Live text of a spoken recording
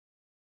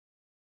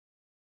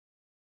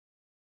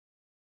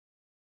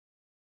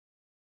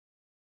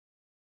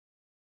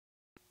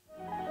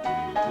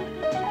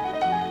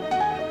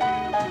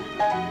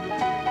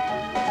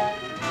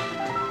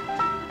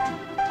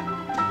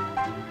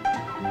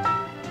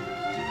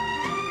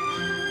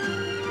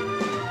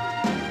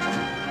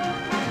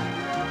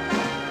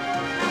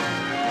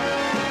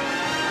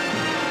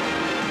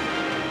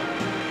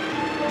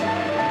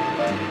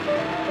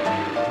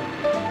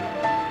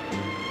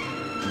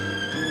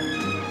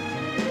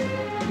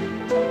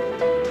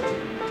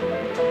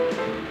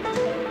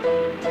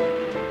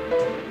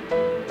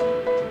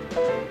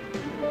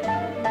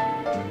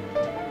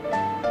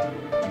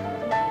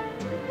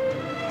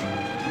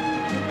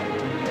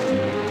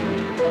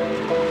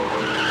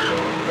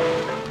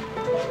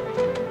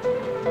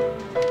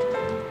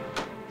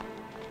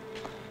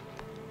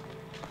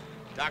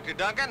Dr.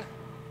 Duncan?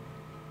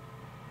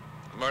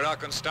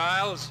 Murdoch and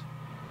Stiles?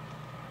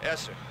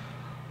 Yes, sir.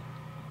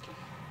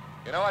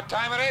 You know what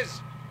time it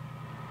is?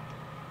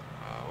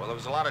 Well, there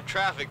was a lot of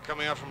traffic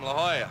coming up from La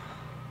Jolla.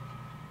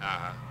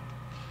 Uh-huh.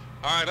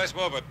 All right, let's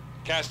move it.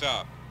 Cast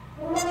off.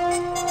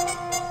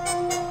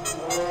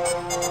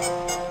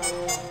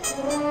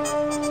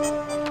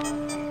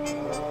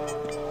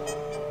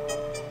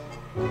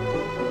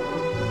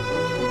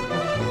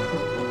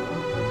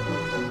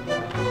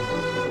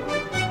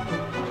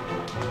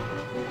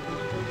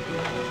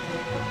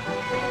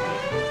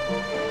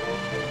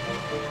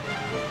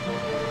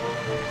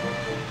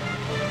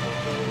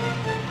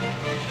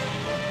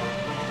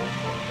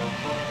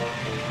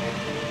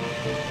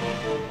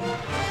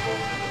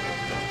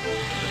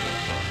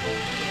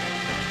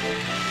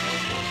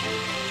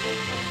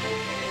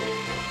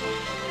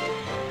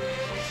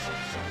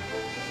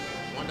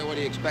 Wonder what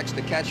he expects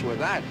to catch with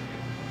that.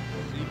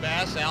 Sea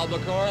bass,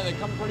 albacore, they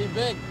come pretty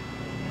big.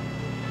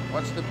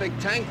 What's the big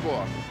tank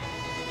for?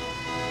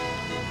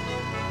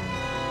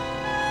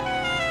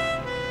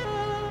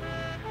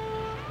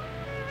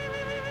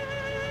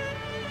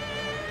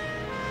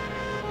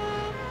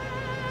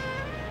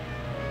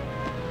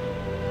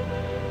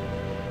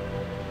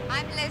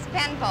 I'm Liz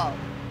Penfold.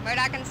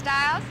 Murdoch and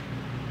Stiles?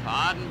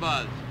 Todd and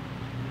Buzz.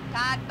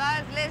 Todd,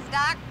 Buzz, Liz,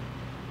 Doc.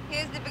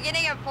 Here's the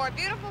beginning of 4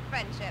 beautiful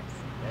friendships.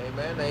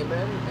 Amen,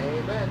 amen,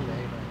 amen,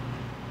 amen.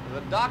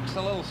 The Doc's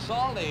a little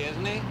salty,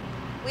 isn't he?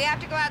 We have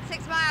to go out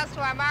 6 miles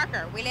to our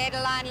marker. We laid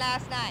a line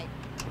last night.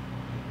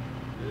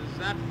 Is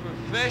that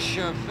for fish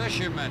or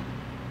fishermen?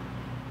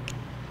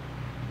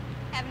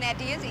 Haven't had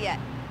to use it yet.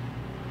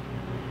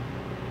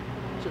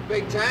 It's a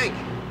big tank.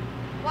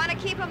 Want to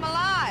keep them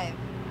alive.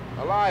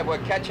 Alive, we're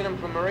catching them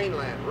from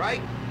Marineland,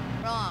 right?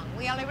 Wrong.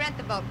 We only rent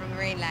the boat from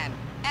Marineland.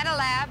 And a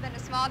lab and a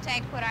small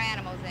tank to put our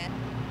animals in.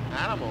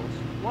 Animals?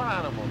 What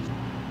animals?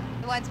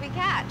 The ones we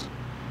catch.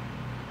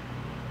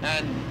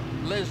 And,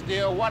 Liz,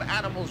 dear, what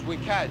animals we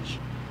catch?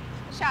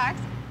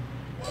 Sharks.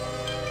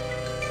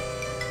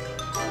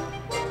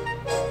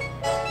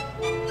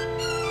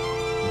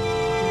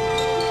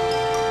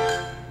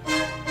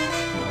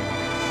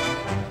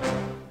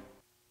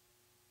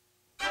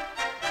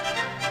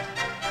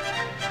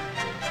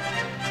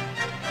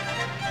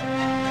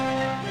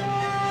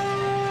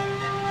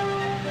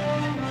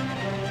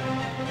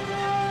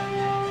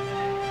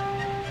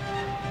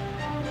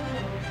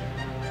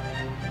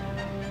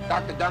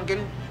 Dr.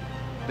 Duncan,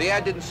 the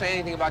ad didn't say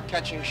anything about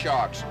catching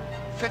sharks.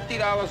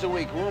 $50 a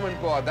week, room and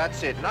board,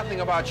 that's it. Nothing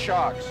about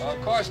sharks. Well,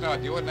 of course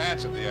not. You wouldn't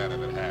answer the ad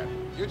if it had.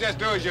 You just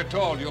do as you're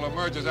told. You'll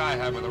emerge as I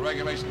have with the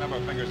regulation number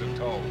of fingers and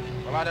toes.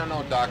 Well, I don't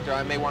know, Doctor.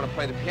 I may want to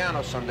play the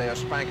piano someday or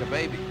spank a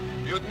baby.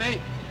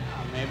 Mutiny?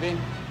 Maybe.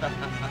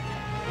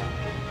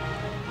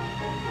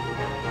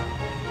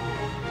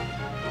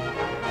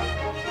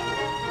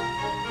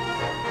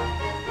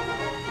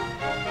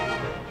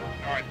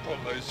 All right, pull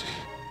loose.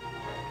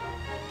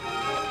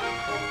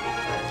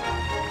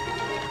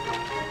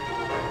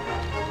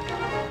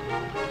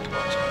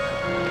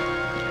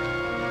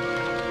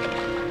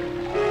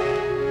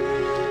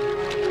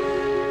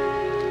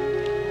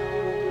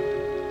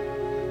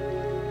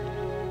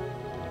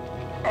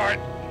 All right,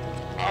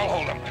 I'll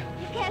hold him.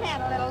 You can't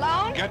handle it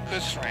alone. Get the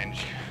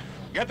syringe.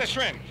 Get the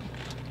syringe.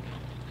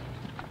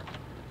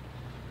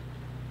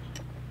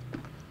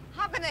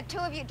 How can the 2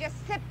 of you just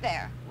sit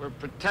there? We're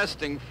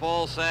protesting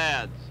false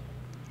ads.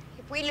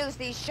 If we lose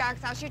these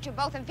sharks, I'll shoot you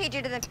both and feed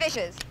you to the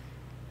fishes.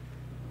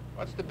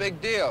 What's the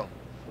big deal?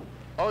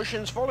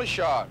 Ocean's full of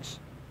sharks.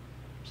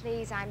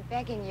 Please, I'm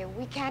begging you.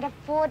 We can't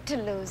afford to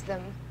lose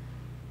them.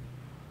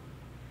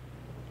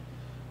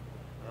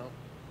 Well,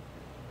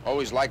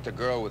 always liked a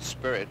girl with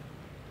spirit.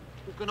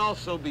 Who can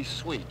also be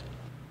sweet.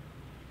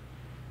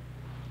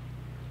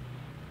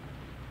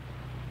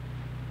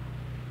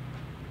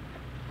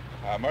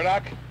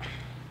 Murdoch,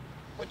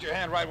 put your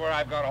hand right where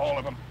I've got a hold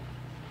of him.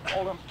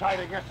 Hold him tight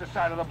against the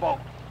side of the boat.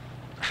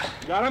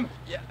 You got him?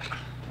 Yeah.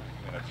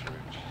 In a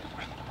syringe.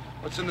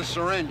 What's in the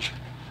syringe?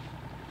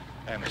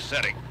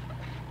 Anesthetic.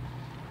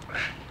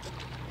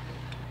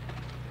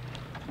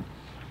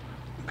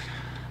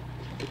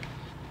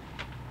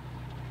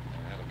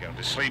 That'll get him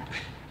to sleep.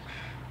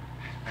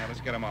 Now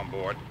let's get him on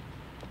board.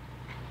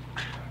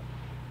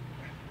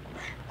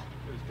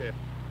 Here's Dave.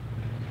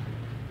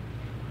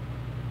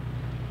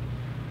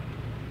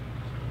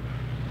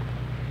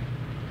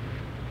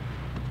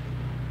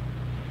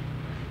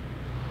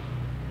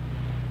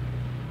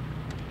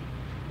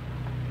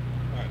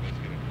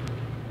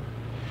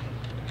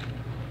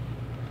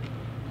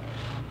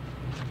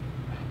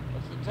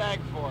 tag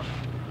for?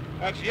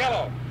 That's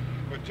yellow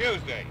for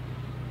Tuesday.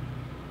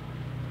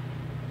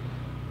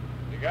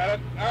 You got it?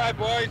 All right,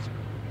 boys.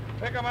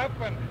 Pick them up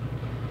and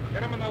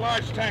get them in the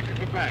large tank at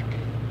the back.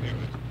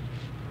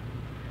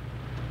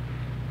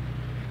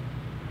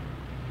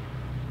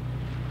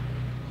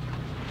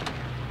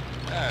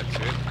 That's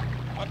it.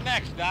 What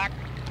next, Doc?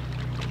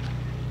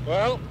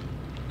 Well,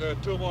 there are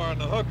 2 more on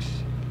the hooks.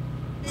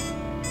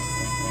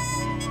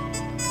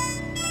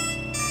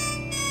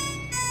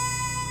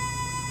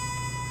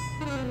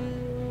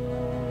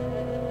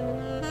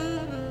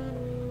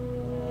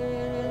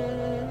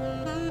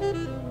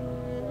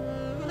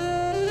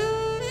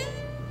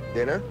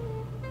 Dinner?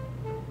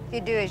 If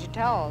you do as you're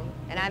told,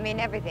 and I mean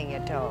everything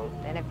you're told,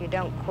 and if you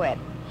don't quit.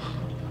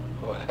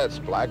 Well, that's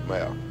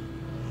blackmail.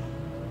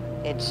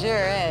 It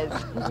sure is.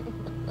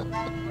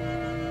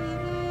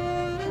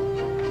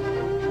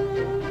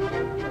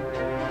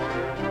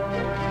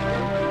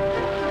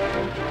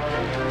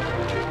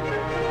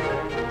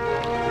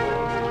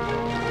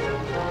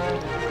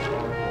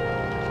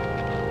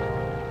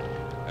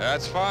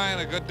 That's fine.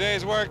 A good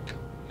day's work.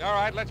 All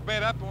right, let's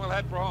bait up and we'll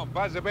head for home.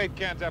 Buzz the bait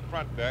cans up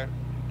front there.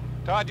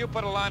 Todd, you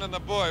put a line on the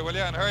buoy, will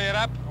you? And hurry it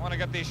up. I want to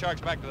get these sharks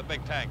back to the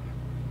big tank.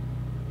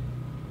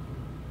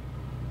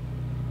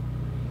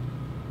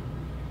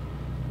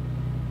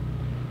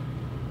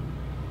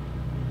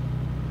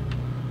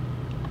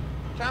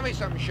 Tell me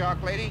something,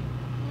 Shark Lady.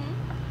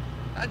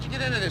 How'd you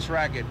get into this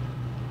racket?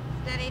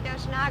 Studied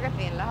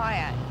oceanography in La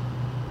Jolla.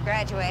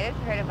 Graduated,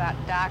 heard about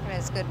Doc and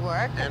his good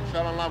work. And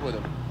fell in love with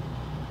him.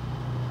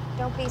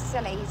 Don't be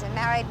silly, he's a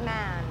married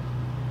man.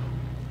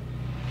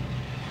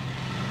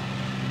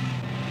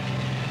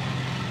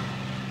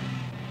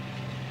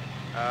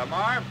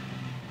 Marv?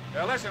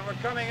 Yeah, listen, we're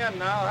coming in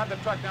now. Have the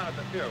truck down at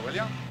the pier, will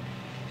you?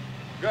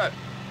 Good.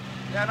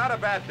 Yeah, not a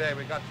bad day.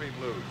 We got 3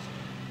 blues.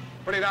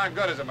 Pretty darn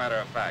good, as a matter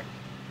of fact.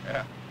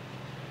 Yeah.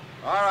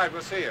 All right,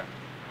 we'll see you.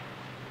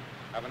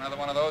 Have another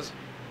one of those?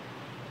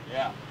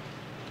 Yeah.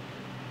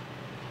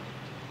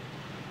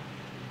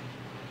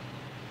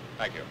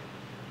 Thank you.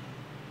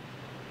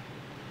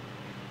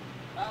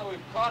 Now we've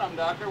caught him,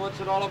 Doctor. What's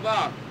it all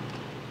about?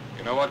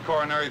 You know what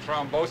coronary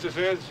thrombosis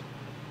is?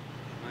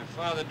 My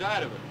father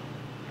died of it.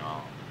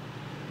 No.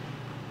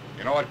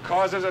 You know what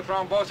causes a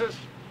thrombosis?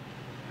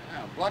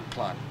 Yeah, blood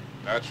clot.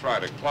 That's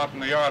right, a clot in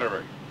the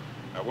artery.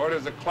 Now, where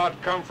does the clot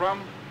come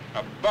from?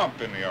 A bump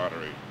in the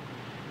artery.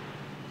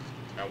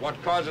 Now, what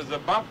causes the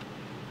bump?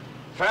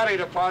 Fatty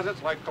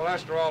deposits like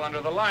cholesterol under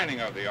the lining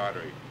of the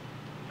artery.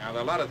 Now, there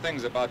are a lot of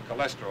things about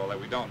cholesterol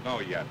that we don't know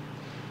yet.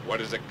 Where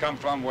does it come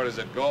from? Where does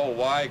it go?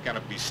 Why? Can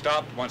it be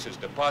stopped? Once it's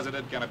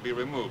deposited, can it be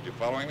removed? You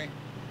following me?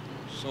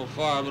 So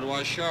far, but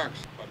why sharks?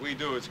 What we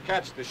do is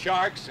catch the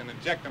sharks and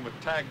inject them with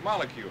tagged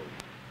molecules.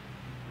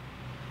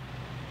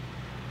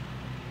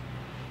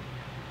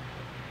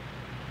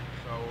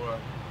 So,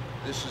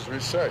 this is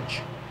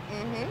research.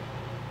 Mm-hmm.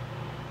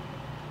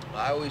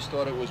 I always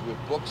thought it was with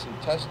books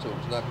and test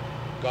tubes, not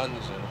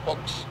guns and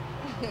hooks.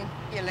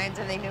 You learn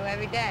something new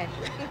every day.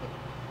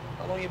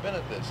 How long you been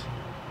at this?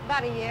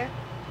 About a year.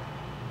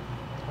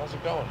 How's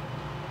it going?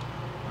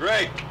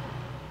 Great.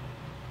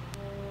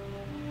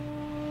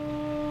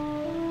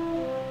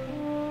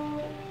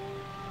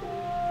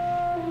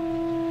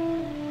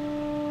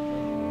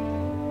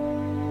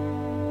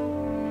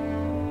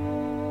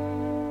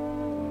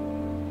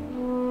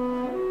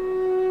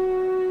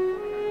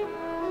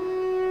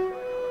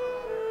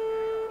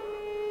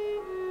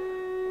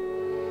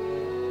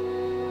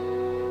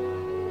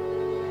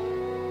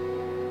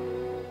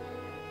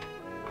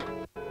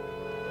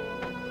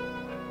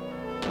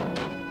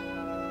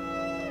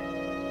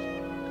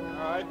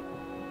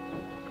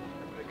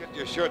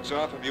 Your shirts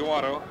off if you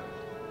want to.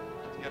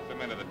 Get them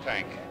into the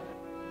tank.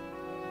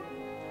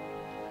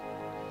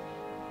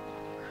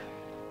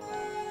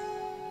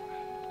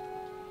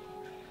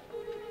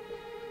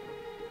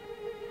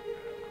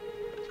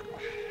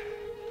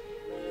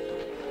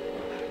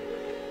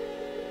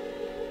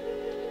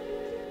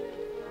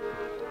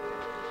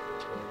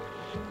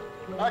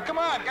 All right, come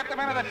on, get them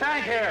into the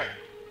tank here.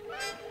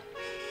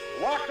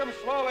 Walk them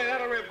slowly,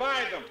 that'll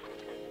revive them.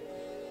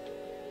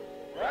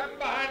 Grab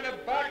behind the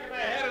back of the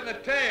head and the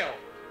tail.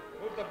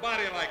 Move the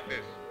body like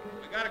this.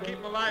 We gotta keep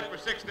them alive for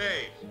 6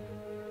 days.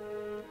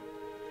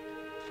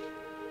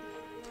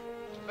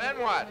 Then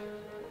what?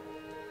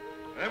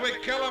 Then we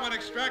kill them and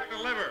extract the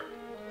liver.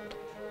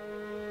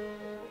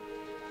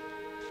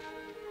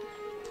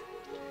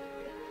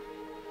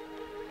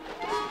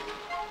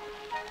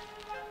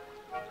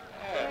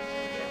 Yes.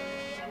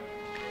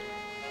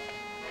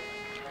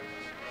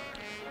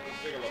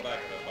 Jiggle the back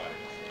of the body.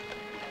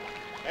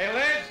 Hey,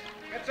 Liz,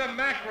 get some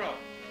mackerel.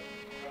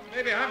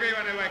 Maybe hungry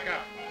when they wake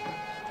up.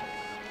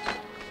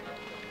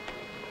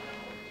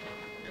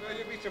 You know,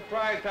 you'd be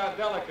surprised how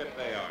delicate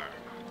they are.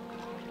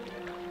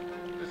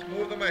 Just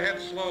move them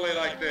ahead slowly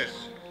like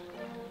this.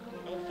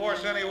 Don't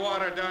force any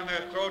water down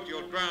their throat,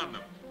 you'll drown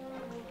them.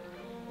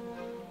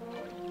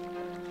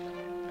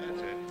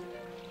 That's it.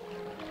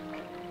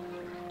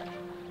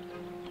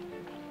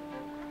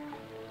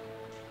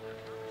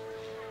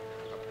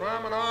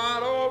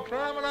 promenade, oh,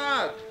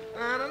 promenade.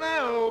 Na-na-na,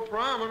 oh,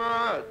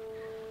 promenade.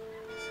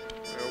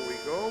 There we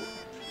go.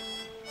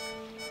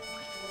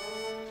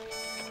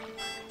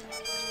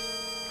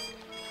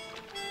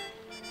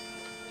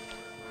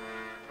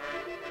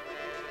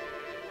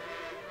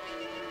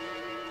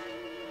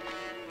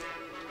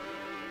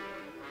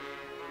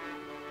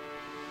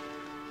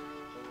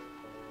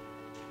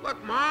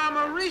 Look, Ma, I'm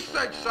a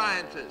research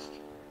scientist.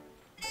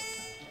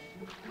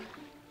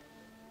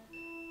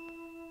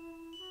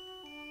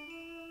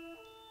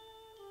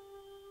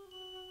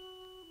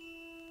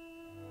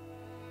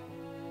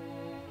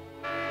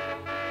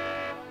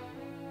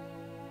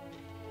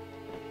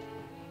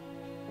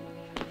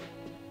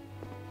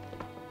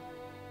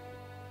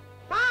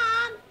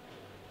 Mom!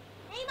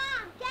 Hey,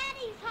 Mom,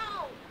 Daddy's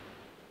home.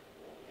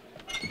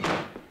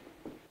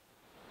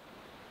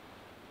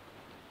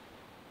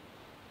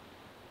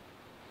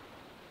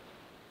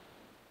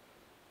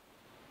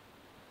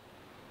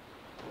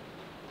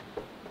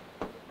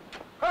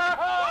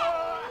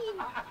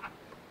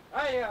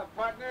 Hiya,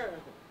 partner.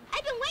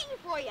 I've been waiting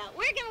for you.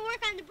 We're gonna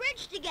work on the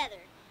bridge together,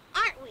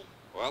 aren't we?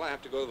 Well, I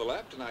have to go to the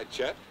lab tonight,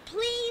 Chet.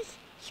 Please?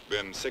 It's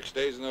been 6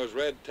 days in those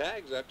red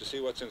tags. I have to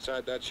see what's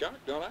inside that shark,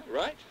 don't I?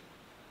 Right?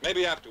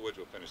 Maybe afterwards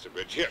we'll finish the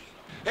bridge. Here,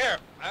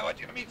 I want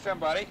you to meet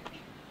somebody.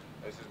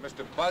 This is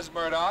Mr. Buzz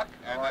Murdoch,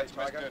 and that's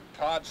Mr.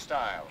 Todd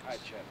Stiles. Hi,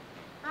 Chet.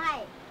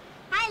 Hi.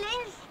 Hi,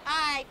 Liz.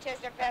 Hi,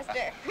 Chester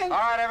Fester. All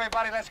right,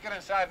 everybody, let's get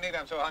inside and eat.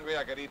 I'm so hungry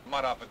I could eat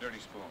mud off a dirty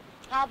spoon.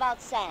 How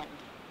about sand?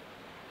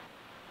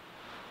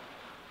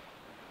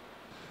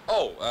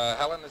 Oh,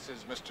 Helen, this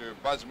is Mr.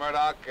 Buzz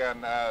Murdoch,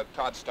 and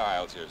Todd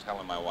Stiles. Here's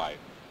Helen, my wife.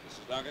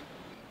 Mrs. Duncan?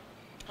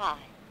 Hi.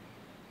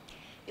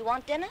 You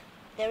want dinner?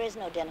 There is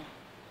no dinner.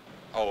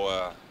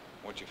 Oh,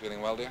 weren't you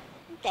feeling well, dear?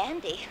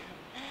 Dandy.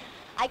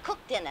 I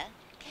cooked dinner.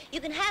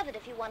 You can have it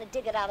if you want to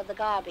dig it out of the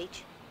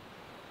garbage.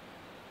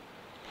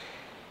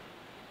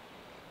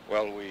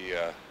 Well, we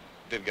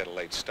did get a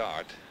late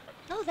start.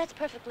 Oh, that's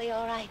perfectly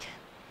all right.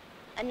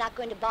 I'm not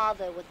going to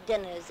bother with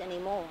dinners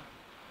anymore.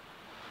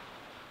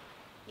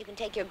 You can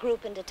take your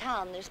group into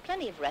town. There's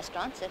plenty of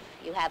restaurants if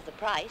you have the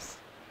price.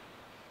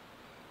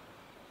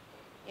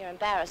 You're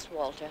embarrassed,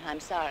 Walter. I'm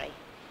sorry.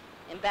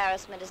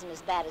 Embarrassment isn't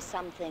as bad as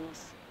some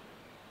things.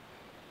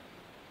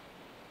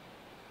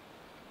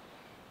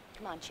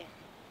 Come on, Chet.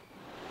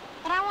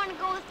 But I want to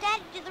go with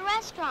Daddy to the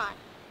restaurant.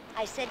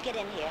 I said get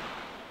in here.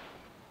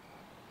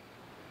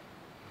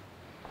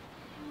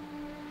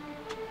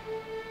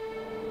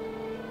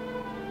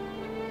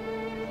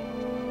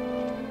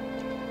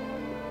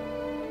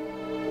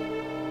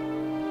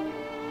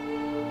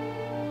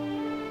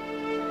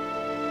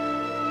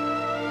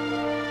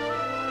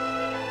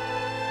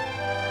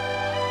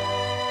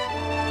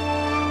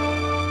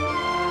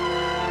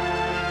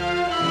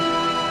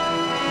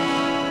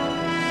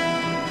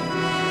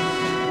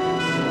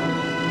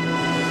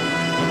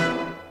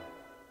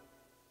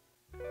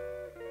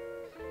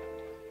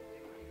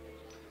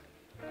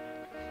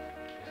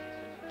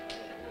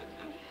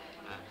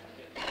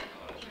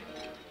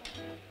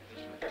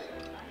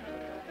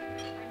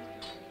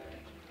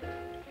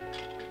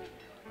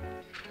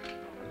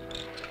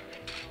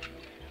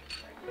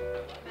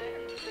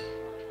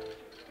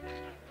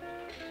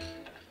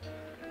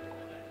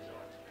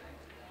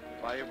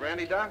 Buy you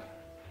brandy, Doc?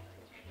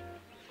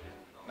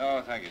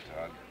 No, thank you,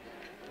 Todd.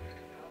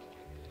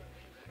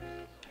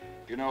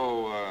 You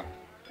know,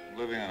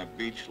 living on a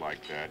beach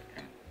like that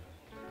can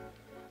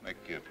make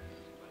you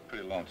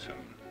pretty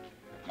lonesome.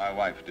 My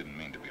wife didn't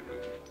mean to be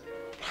rude.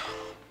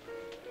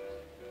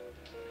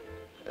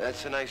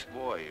 That's a nice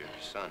boy, your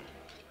son.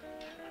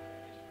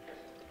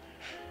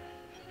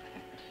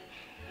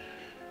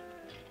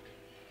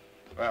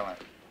 Well, I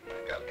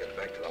gotta get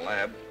back to the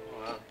lab.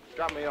 Well,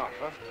 drop me off,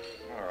 huh?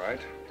 All right.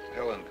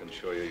 Helen can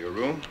show you your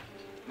room.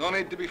 No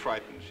need to be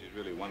frightened. She's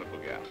really a wonderful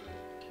gal.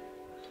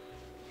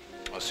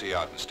 I'll see you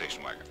out in the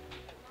station wagon.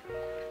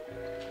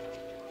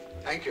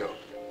 Thank you.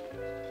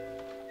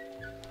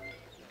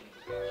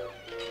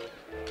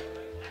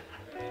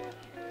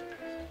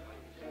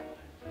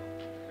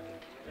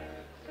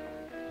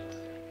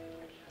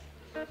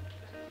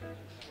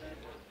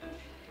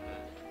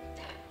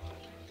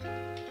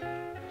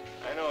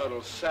 I know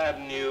it'll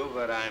sadden you,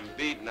 but I'm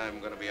beaten.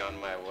 I'm going to be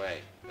on my way.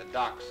 The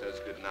doc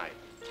says good night.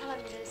 Tell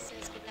him Liz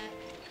says good night.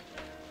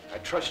 I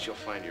trust you'll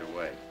find your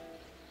way.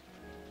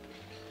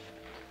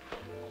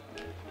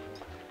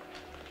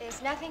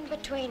 There's nothing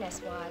between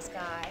us, wise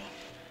guy.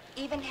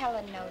 Even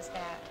Helen knows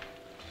that.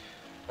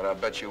 But I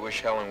bet you wish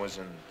Helen was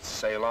in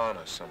Ceylon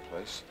or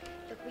someplace.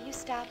 Look, will you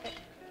stop it?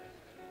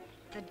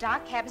 The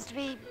doc happens to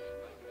be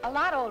a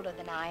lot older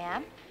than I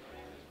am.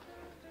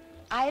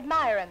 I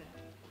admire him.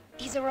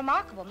 He's a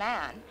remarkable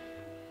man.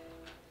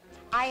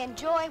 I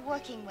enjoy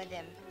working with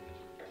him.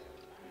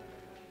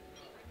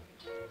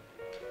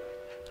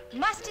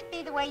 Must it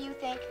be the way you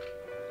think?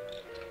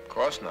 Of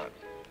course not.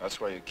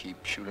 That's why you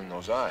keep shooting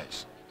those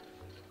eyes.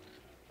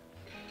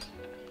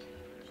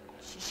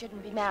 She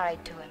shouldn't be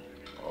married to him.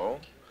 Oh?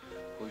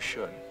 Who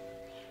should?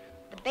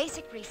 The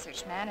basic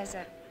research man is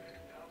a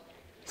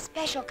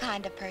special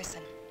kind of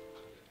person.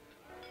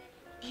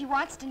 He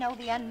wants to know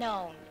the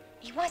unknown.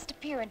 He wants to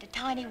peer into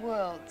tiny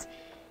worlds.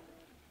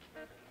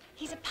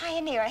 He's a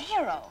pioneer, a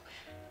hero.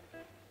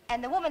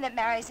 And the woman that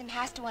marries him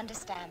has to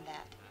understand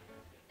that.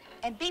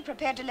 And be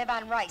prepared to live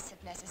on rice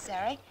if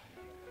necessary.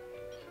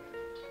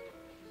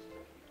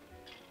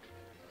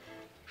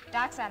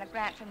 Doc's on a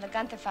grant from the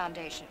Gunther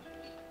Foundation.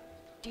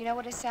 Do you know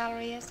what his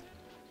salary is?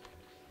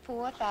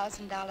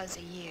 $4,000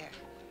 a year.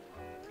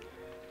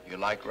 You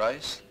like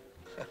rice?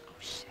 Oh,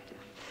 shut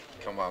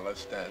up. Come on,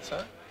 let's dance,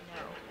 huh?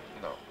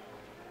 No. No.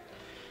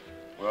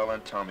 Well,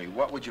 then tell me,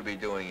 what would you be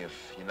doing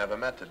if you never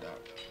met the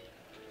Doc?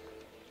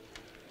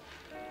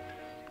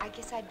 I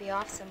guess I'd be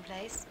off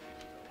someplace.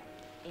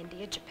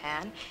 India,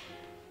 Japan.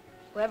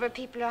 Wherever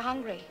people are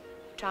hungry,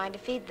 trying to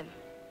feed them.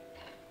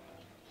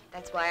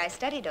 That's why I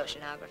studied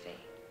oceanography.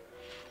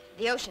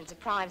 The ocean's a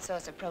prime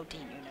source of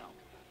protein, you know.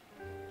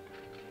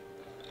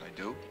 I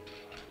do?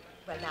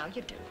 Well, now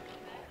you do.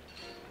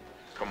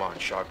 Come on,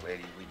 Shark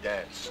Lady, we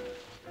dance.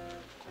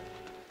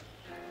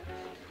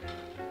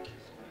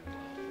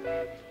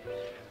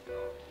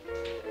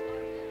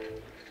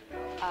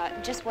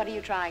 Just what are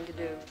you trying to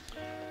do?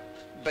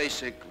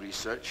 Basic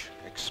research.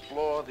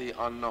 Explore the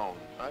unknown.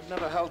 I've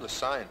never held a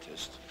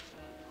scientist.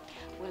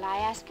 Well, I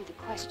ask you the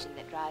question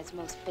that drives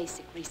most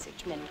basic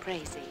research men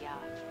crazy.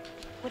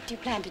 What do you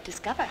plan to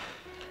discover?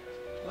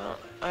 Well,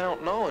 I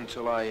don't know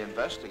until I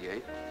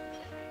investigate.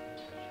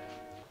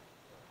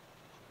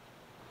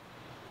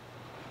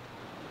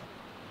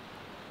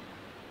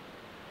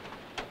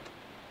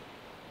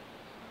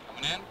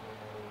 Coming in?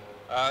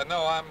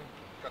 No, I'm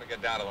gonna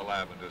get down to the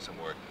lab and do some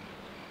work.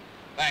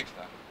 Thanks,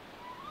 Doc.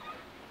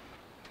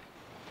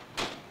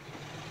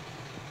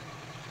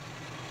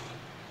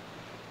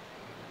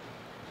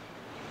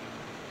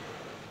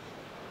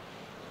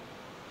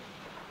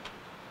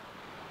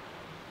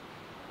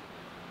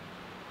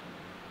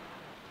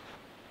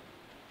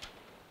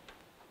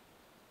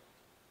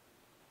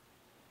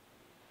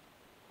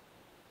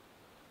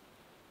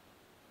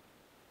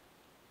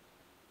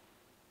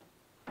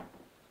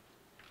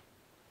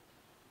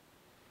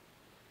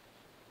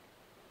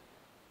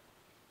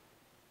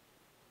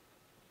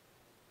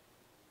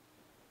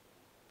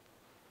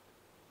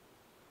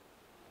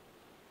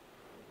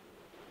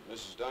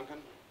 Mrs. Duncan?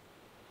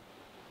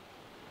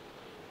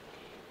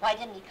 Why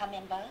didn't he come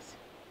in, Buzz?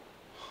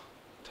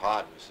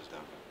 Todd, Mrs.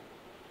 Duncan.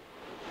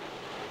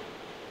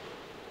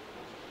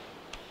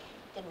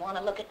 Didn't want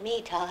to look at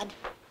me, Todd.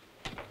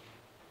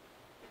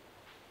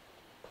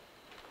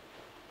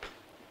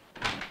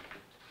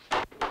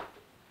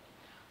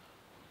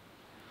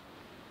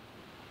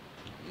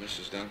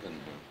 Mrs. Duncan,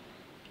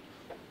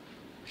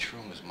 which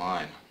room is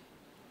mine?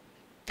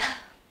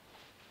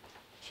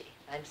 Gee,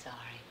 I'm sorry.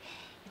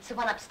 It's the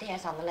one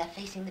upstairs on the left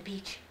facing the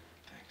beach.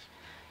 Thanks.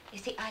 You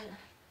see, I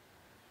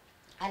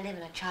live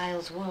in a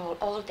child's world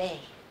all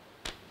day.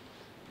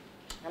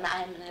 And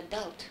I'm an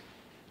adult.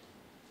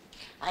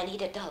 I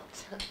need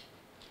adults.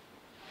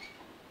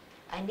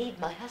 I need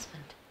my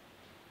husband.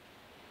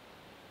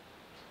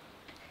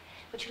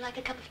 Would you like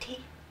a cup of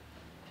tea?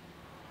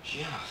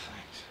 Yeah,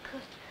 thanks.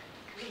 Good.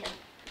 Come in.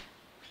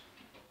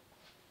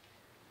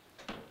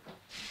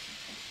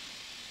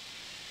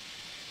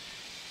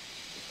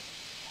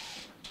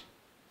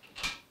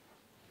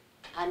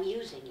 I'm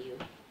using you.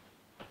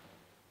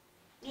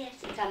 Yes,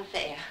 it's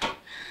unfair,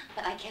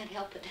 but I can't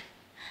help it.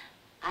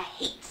 I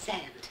hate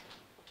sand.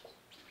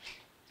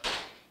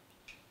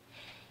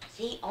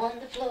 See, on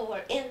the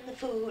floor, in the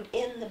food,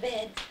 in the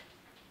bed.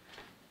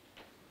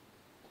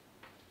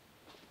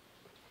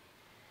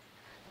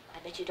 I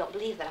bet you don't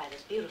believe that I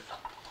was beautiful.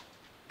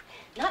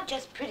 Not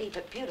just pretty,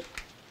 but beautiful.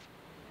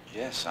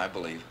 Yes, I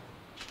believe.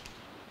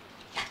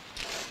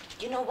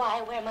 Do you know why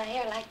I wear my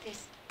hair like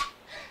this?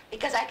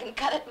 Because I can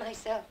cut it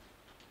myself.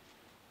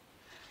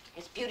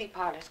 His beauty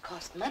parlors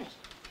cost money.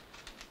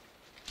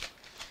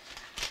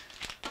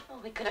 Oh,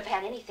 he could have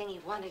had anything he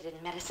wanted in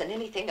medicine,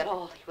 anything at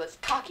all. He was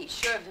cocky,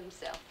 sure of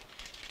himself.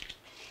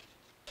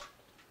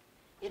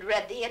 He'd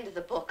read the end of the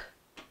book.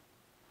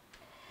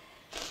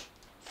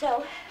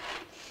 So,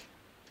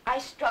 I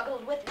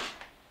struggled with it.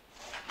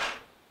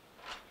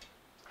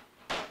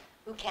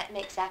 Who can't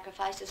make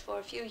sacrifices for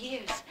a few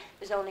years?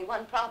 There's only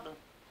one problem.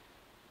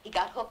 He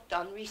got hooked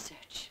on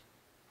research.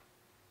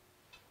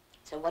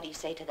 So what do you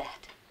say to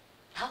that?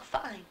 How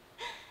fine.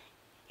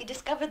 He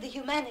discovered the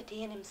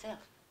humanity in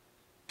himself.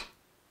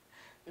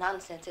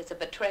 Nonsense, it's a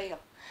betrayal.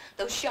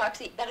 Those sharks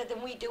eat better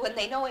than we do, and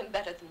they know him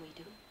better than we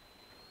do.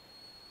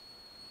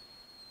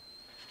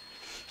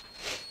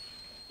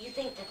 You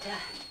think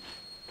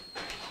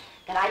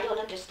that I don't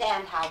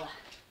understand how that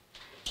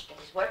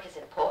his work is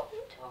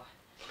important,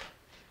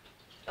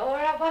 or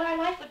what our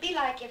life would be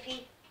like if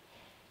he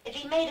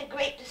made a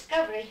great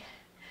discovery.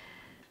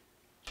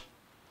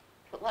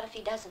 But what if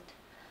he doesn't?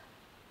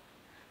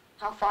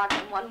 How far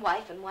can one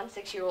wife and one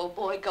 6-year-old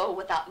boy go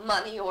without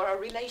money or a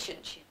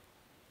relationship?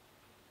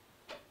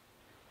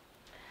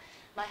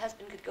 My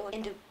husband could go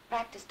into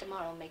practice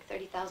tomorrow, make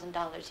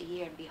 $30,000 a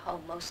year, and be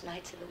home most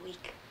nights of the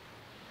week.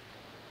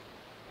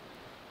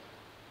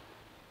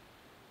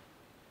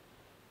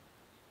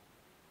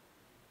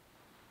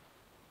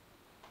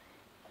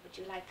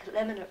 you like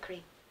lemon or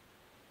cream?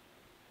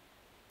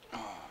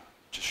 Oh,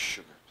 just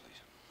sugar, please.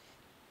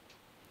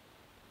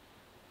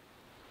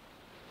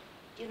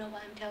 Do you know why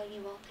I'm telling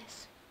you all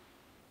this?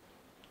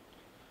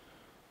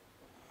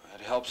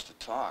 It helps to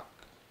talk.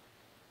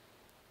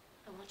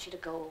 I want you to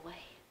go away.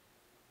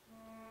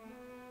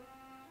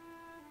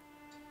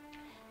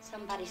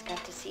 Somebody's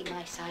got to see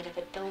my side of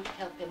it. Don't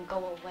help him. Go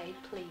away,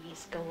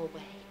 please. Go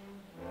away.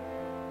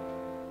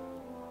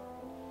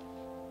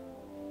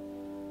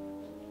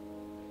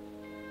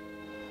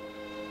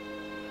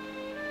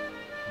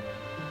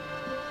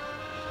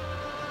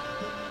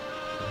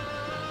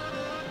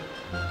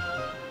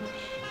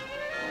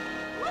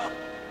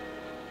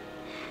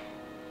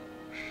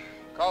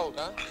 Cold,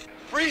 huh?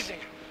 Freezing.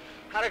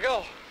 How'd it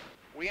go?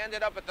 We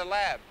ended up at the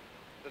lab.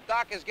 The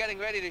doc is getting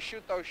ready to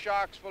shoot those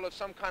sharks full of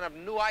some kind of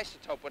new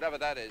isotope, whatever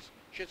that is.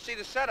 Should see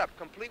the setup,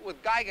 complete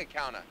with Geiger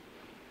counter.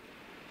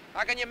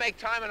 How can you make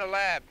time in a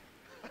lab?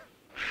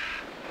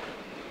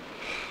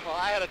 Well,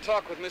 I had a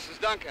talk with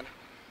Mrs. Duncan.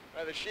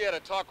 Rather, she had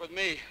a talk with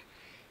me.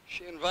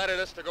 She invited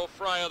us to go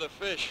fry other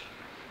fish.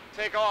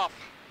 Take off.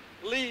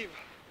 Leave.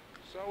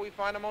 So we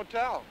find a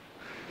motel.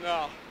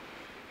 No.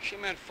 She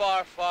meant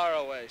far, far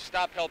away.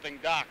 Stop helping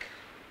Doc.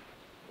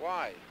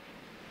 Why?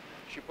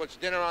 She puts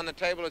dinner on the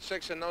table at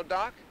 6 and no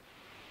doc?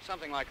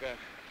 Something like that.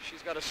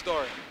 She's got a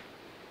story.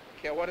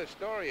 Don't care what his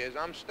story is.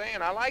 I'm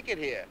staying. I like it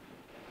here.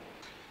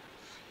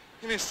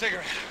 Give me a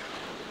cigarette.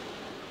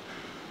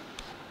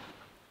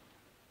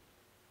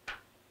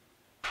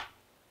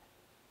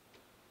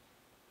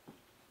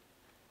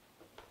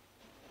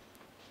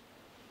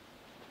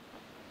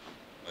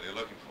 What are you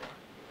looking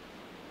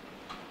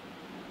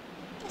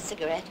for? A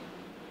cigarette.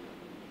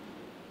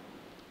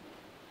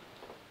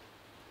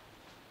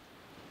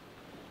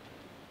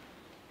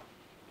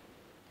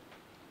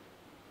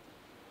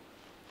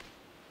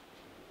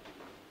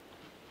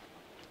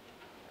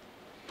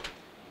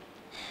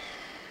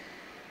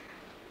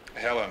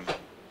 Helen,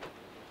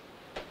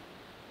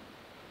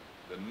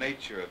 the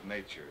nature of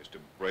nature is to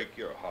break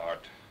your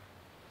heart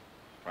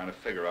trying to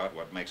figure out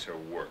what makes her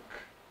work.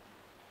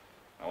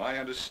 Now, I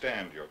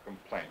understand your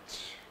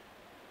complaints.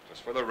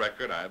 Just for the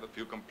record, I have a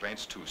few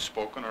complaints too,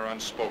 spoken or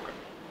unspoken.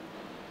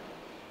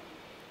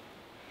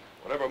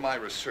 Whatever my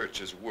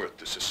research is worth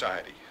to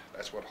society,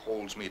 that's what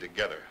holds me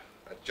together.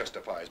 That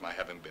justifies my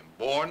having been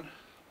born,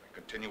 my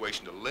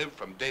continuation to live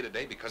from day to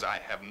day, because I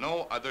have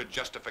no other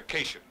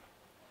justification.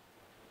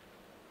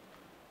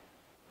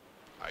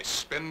 I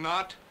spin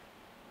not,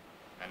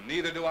 and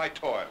neither do I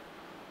toil.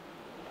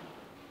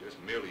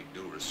 Just merely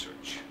do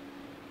research.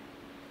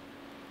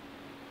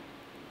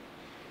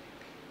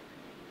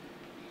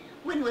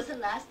 When was the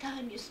last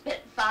time you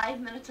spent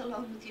 5 minutes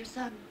alone with your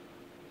son?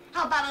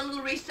 How about a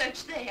little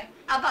research there?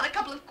 How about a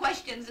couple of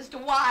questions as to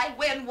why,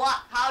 when,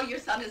 what, how your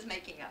son is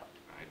making out?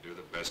 I do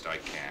the best I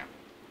can.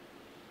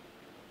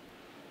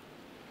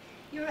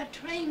 You're a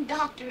trained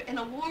doctor in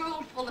a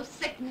world full of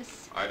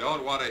sickness. I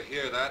don't want to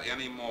hear that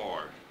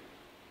anymore.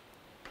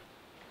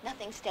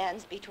 Nothing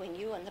stands between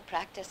you and the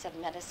practice of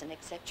medicine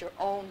except your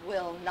own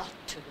will not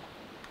to.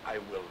 I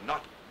will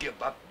not give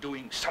up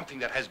doing something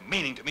that has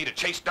meaning to me to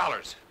chase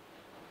dollars.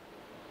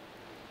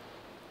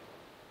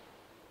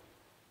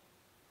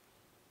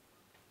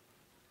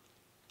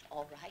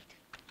 All right.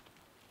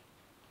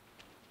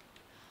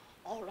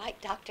 All right,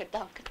 Dr.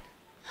 Duncan.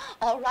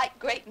 All right,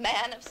 great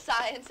man of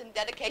science and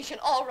dedication.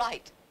 All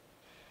right.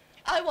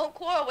 I won't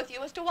quarrel with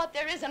you as to what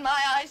there is in my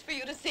eyes for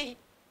you to see.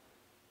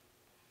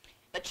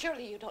 But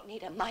surely you don't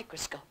need a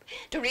microscope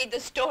to read the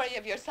story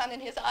of your son in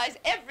his eyes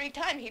every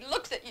time he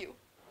looks at you.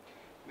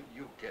 Will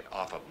you get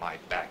off of my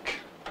back?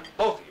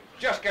 Both of you,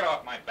 just get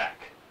off my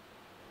back.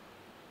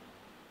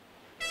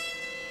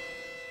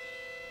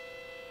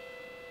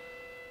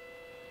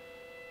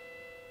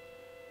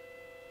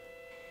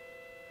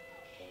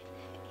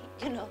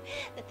 You know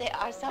that there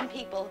are some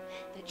people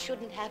that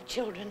shouldn't have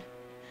children.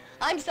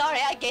 I'm sorry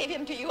I gave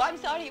him to you. I'm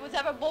sorry he was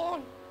ever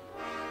born.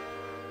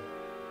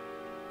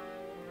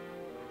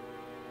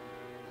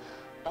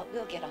 But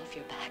we'll get off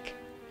your back.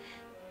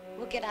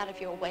 We'll get out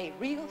of your way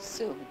real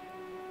soon.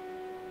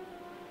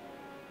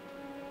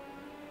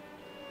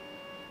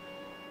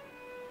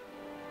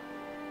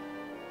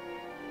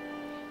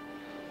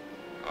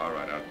 All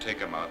right, I'll take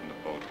him out in the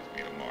boat with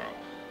me tomorrow.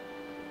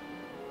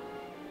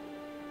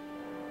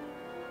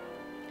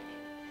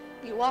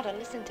 You ought to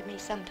listen to me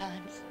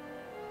sometimes.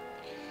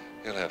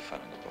 He'll have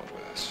fun in the boat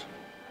with us.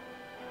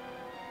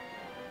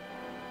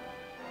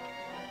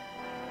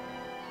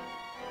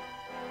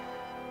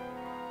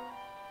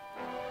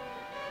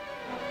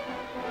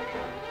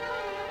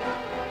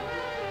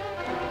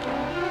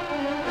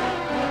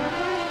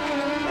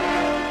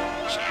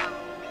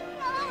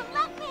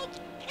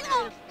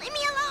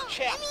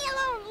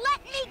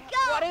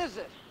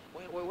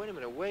 Wait a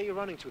minute. Where are you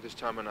running to this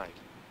time of night?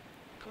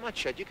 Come on,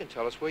 Chet, you can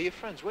tell us where you're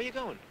friends. Where are you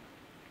going?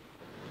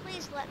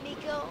 Please let me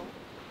go.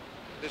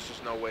 This is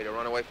no way to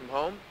run away from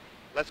home.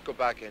 Let's go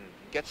back and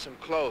get some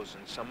clothes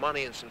and some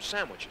money and some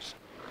sandwiches.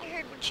 I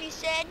heard what she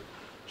said.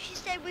 She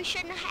said we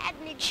shouldn't have had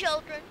any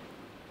children.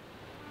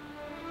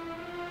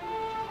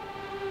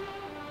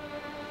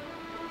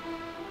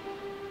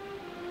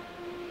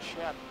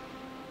 Chet,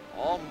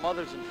 all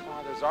mothers and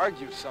fathers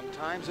argue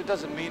sometimes. It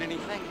doesn't mean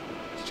anything.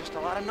 It's just a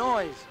lot of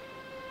noise.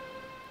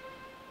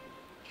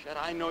 Chet,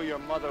 I know your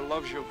mother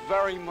loves you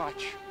very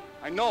much.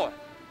 I know it.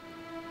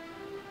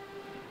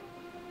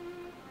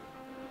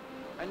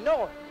 I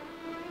know it.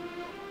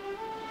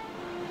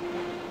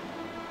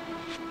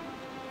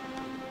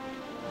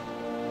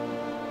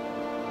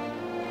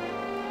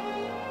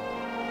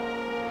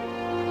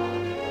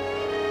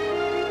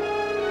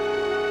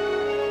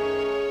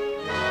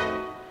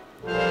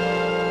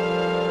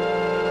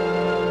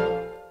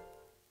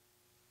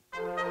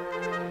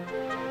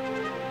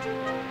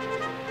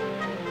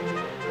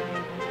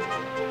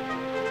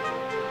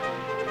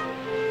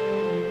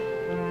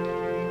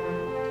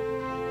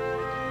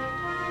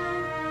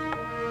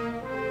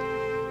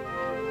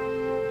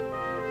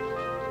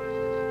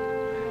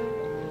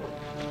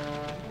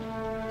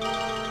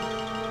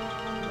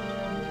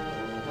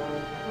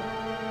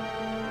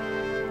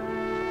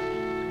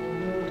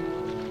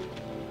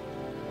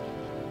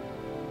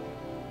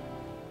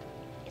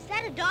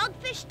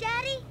 Dogfish,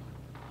 Daddy?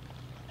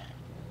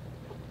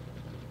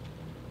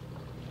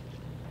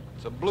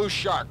 It's a blue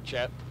shark,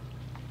 Chet.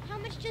 How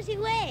much does he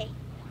weigh?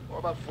 Oh,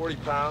 about 40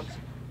 pounds.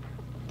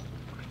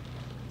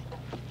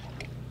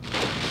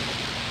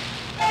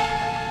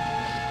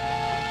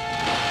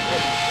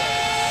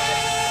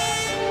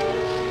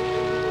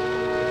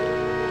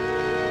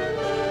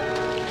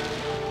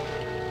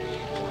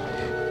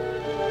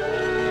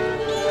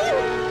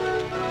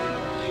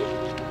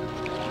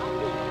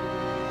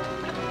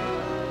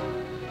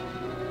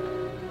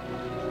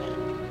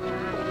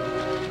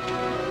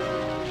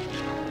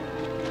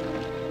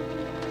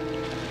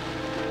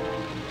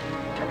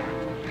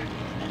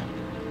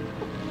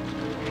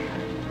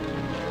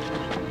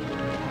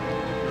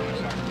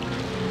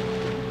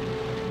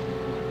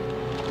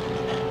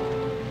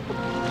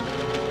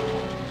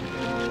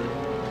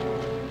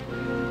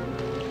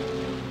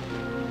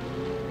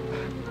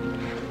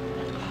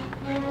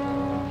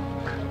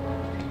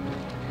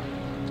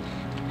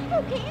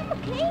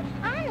 Okay,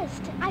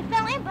 honest. I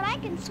fell in, but I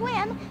can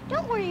swim.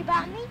 Don't worry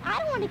about me. I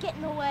don't want to get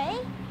in the way.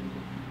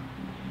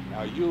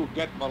 Now you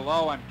get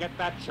below and get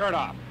that shirt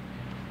off.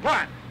 Come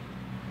on.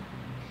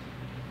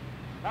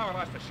 Now we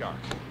lost the shark.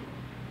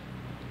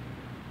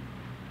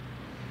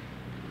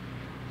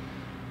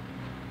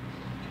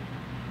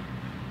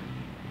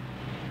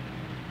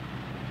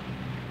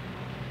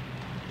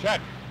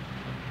 Chet.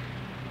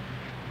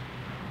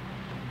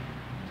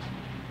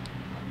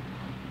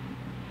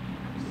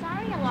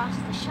 Sorry I lost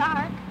the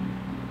shark.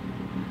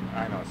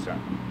 I know, son.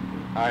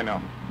 I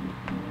know.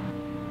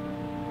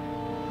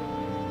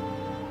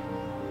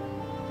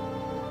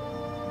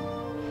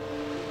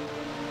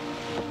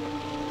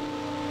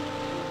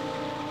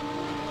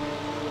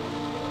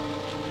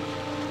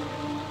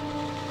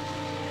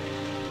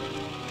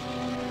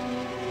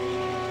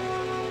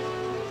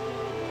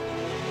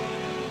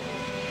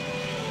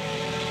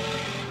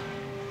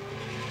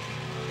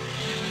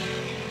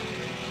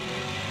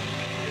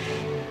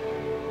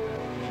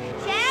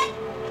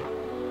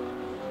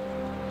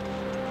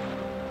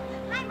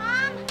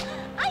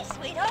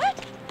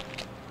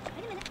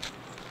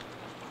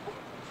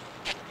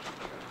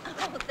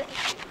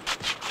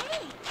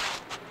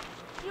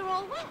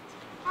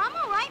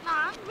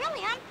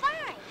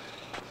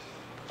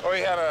 We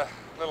had a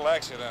little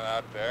accident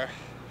out there.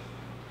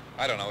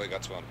 I don't know, we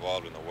got so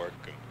involved in the work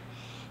and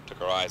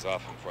took our eyes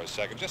off him for a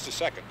second, just a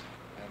second,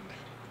 and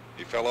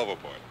he fell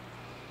overboard.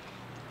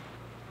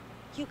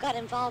 You got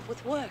involved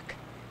with work.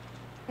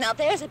 Now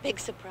there's a big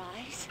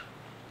surprise.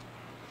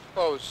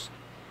 Oh, it's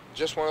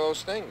just one of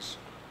those things.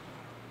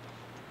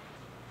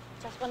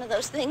 Just one of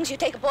those things? You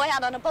take a boy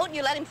out on a boat and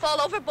you let him fall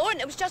overboard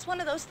and it was just one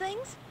of those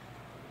things?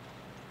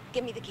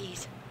 Give me the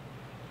keys.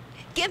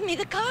 Give me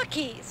the car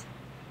keys.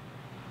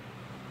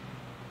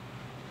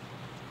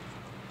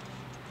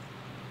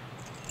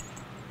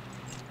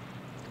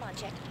 Come on,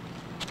 Chet.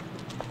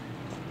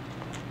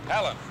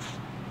 Helen.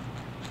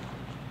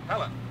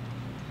 Helen.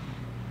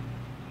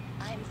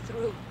 I'm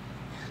through.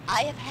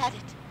 I have had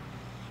it.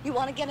 You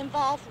want to get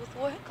involved with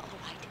work? All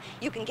right.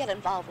 You can get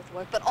involved with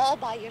work, but all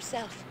by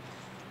yourself.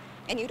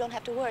 And you don't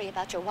have to worry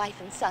about your wife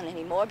and son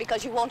anymore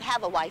because you won't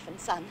have a wife and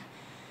son.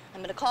 I'm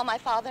going to call my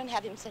father and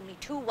have him send me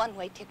 2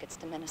 one-way tickets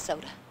to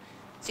Minnesota.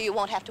 So you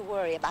won't have to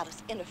worry about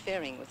us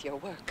interfering with your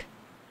work.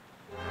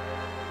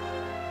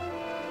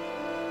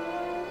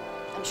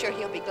 I'm sure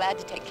he'll be glad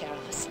to take care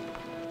of us.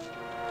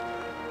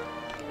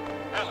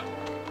 Helen.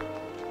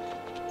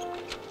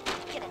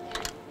 Get in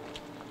there.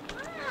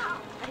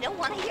 I don't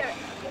want to hear it.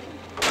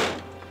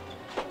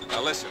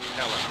 Now listen,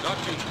 Helen,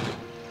 don't you...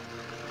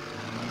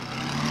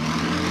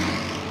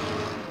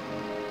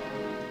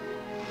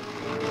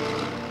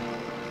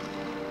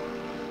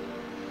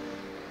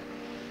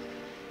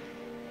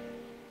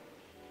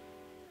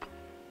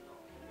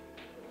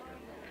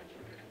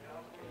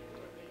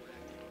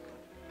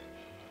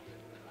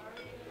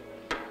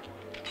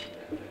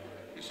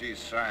 These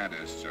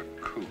scientists are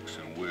kooks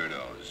and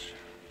weirdos.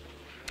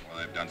 Well,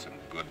 they've done some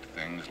good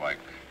things like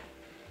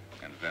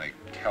inventing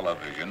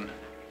television.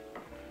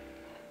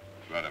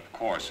 But of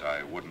course,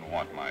 I wouldn't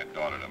want my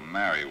daughter to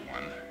marry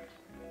one.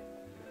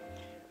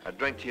 I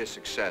drink to your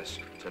success.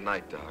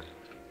 Tonight, Doc.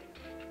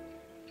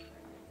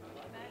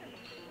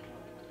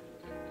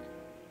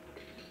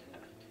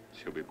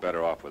 She'll be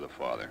better off with her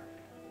father.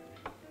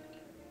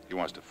 He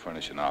wants to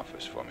furnish an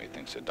office for me. He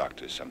thinks the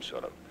doctor's some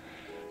sort of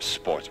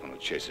sportsman who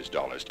chases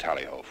dollars,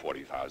 tally-ho,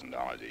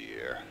 $40,000 a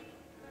year.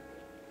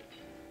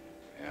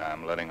 Yeah,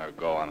 I'm letting her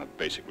go on a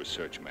basic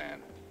research,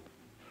 man.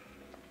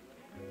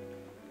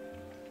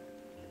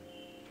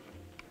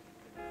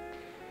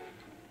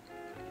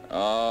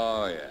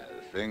 Oh, yeah,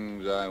 the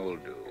things I will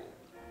do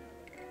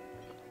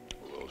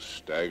will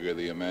stagger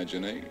the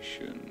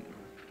imagination.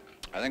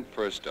 I think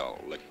first I'll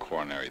lick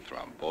coronary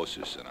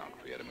thrombosis, and I'll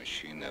create a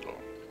machine that'll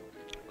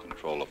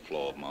control the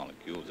flow of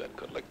molecules that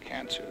could lick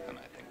cancer. Then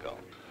I think I'll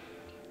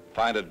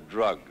find a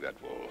drug that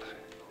will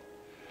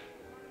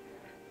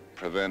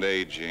prevent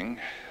aging,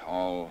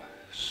 all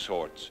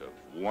sorts of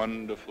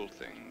wonderful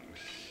things.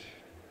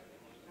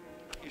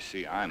 You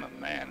see, I'm a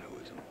man who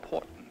is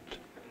important,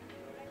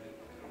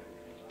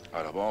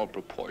 out of all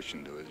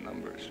proportion to his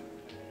numbers.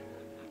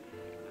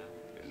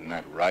 Isn't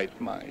that right,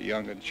 my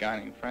young and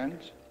shining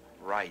friends?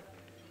 Right.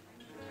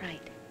 Right.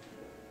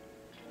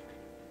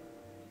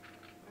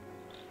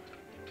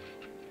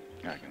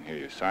 I can hear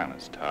your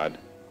silence, Todd.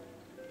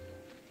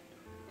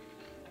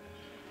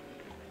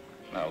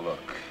 Now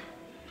look,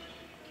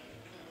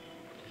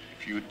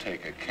 if you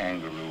take a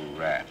kangaroo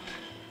rat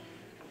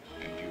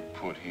and you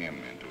put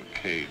him into a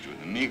cage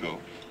with an eagle,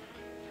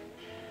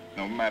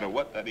 no matter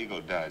what that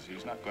eagle does,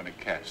 he's not going to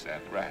catch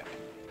that rat.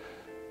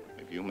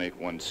 If you make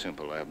one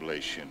simple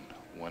ablation,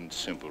 one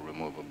simple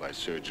removal by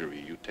surgery,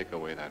 you take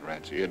away that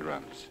rat's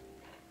eardrums.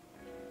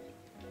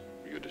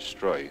 You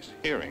destroy his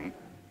hearing,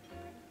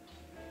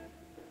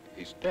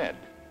 he's dead.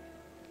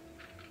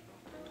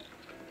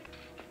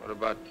 What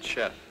about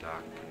Chet,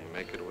 Doc? Can you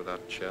make it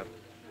without Chet?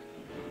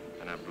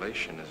 An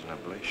ablation is an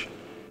ablation.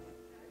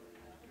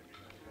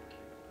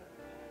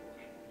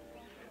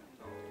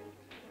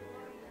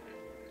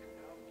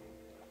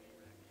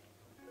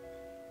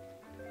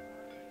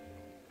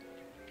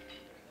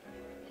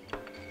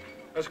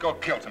 Let's go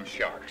kill some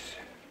sharks.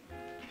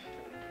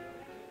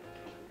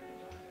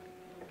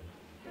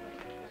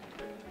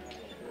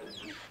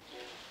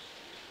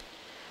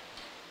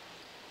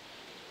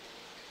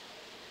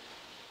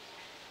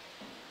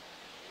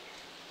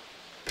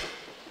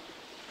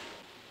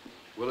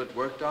 Will it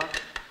work,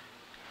 Doc?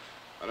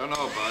 I don't know,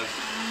 Buzz.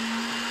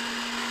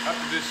 Have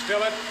to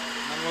distill it,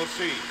 and then we'll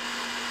see.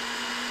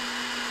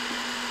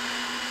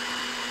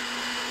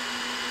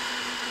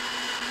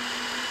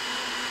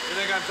 You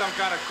think I'm some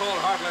kind of cold,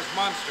 heartless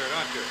monster,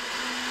 don't you?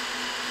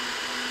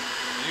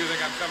 And you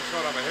think I'm some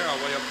sort of a hero.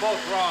 Well, you're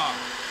both wrong.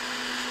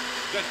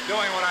 Just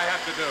doing what I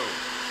have to do.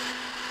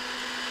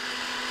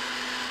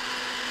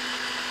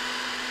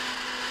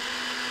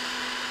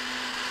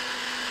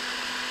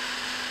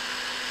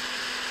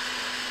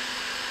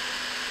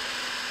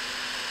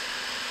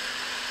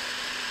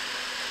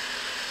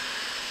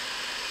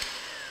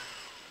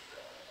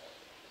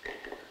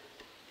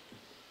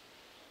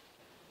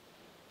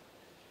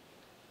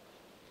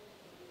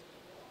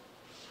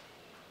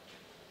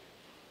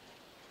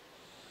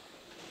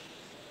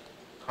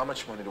 How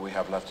much money do we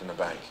have left in the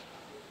bank?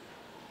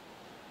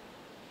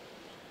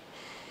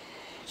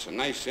 It's a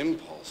nice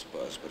impulse,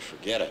 Buzz, but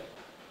forget it.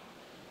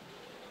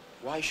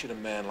 Why should a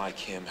man like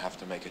him have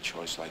to make a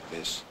choice like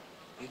this?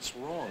 It's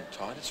wrong,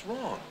 Todd. It's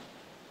wrong.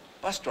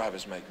 Bus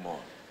drivers make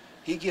more.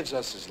 He gives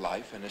us his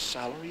life, and his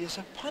salary is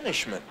a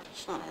punishment.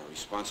 It's not our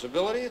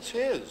responsibility, it's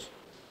his.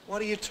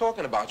 What are you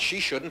talking about? She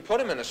shouldn't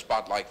put him in a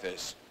spot like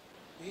this.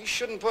 He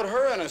shouldn't put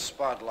her in a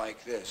spot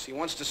like this. He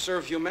wants to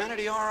serve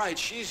humanity. All right,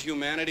 she's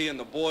humanity and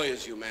the boy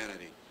is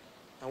humanity.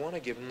 I want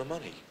to give him the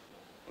money.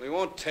 Well, he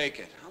won't take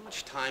it. How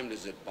much time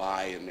does it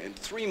buy? In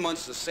 3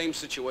 months, the same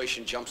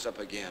situation jumps up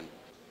again.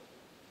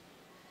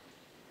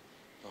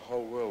 The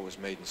whole world was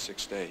made in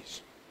 6 days.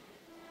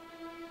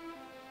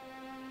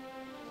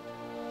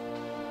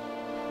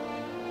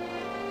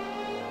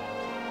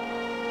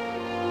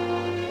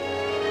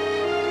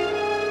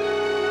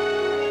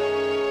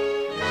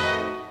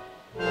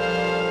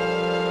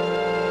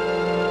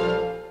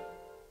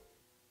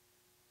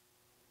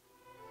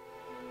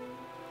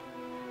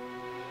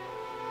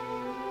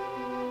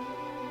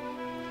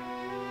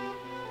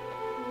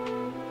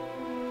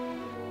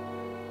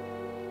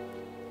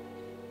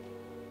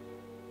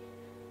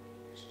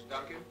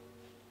 Duncan?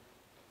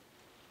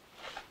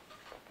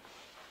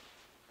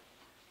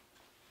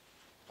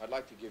 I'd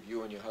like to give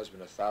you and your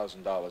husband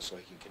 $1,000 so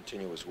he can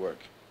continue his work.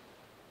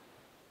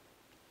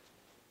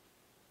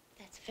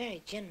 That's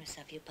very generous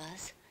of you,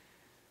 Buzz.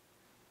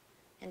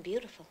 And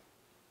beautiful.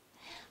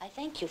 I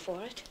thank you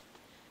for it.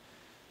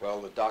 Well,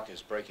 the doc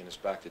is breaking his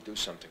back to do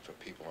something for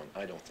people, and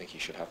I don't think he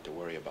should have to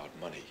worry about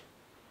money.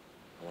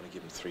 I want to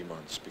give him 3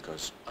 months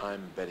because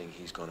I'm betting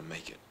he's going to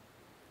make it.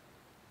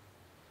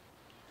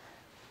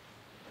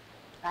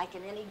 Like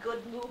in any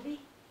good movie?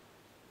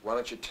 Why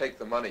don't you take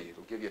the money?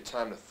 It'll give you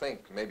time to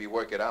think, maybe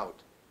work it out.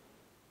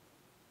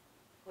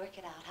 Work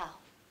it out how?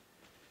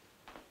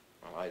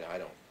 Well, I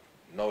don't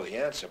know the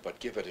answer, but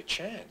give it a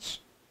chance.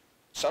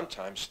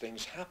 Sometimes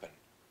things happen.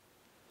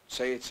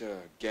 Say it's a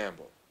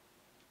gamble.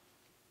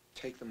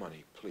 Take the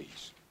money,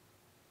 please.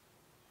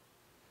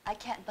 I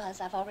can't,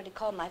 Buzz. I've already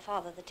called my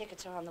father. The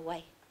tickets are on the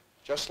way.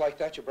 Just like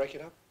that, you break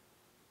it up?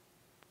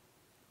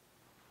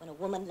 When a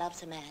woman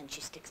loves a man,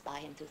 she sticks by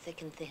him through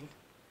thick and thin.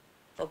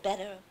 For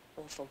better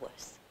or for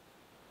worse.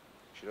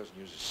 She doesn't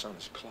use his son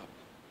as a club.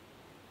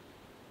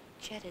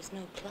 Chet is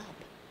no club.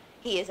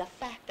 He is a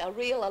fact, a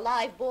real,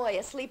 alive boy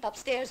asleep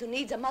upstairs who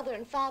needs a mother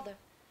and father.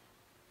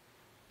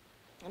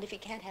 And if he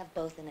can't have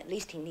both, then at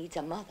least he needs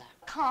a mother.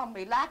 A calm,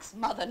 relaxed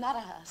mother, not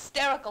a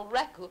hysterical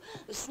wreck who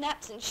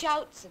snaps and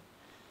shouts. And...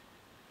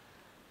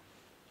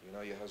 You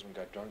know your husband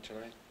got drunk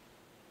tonight?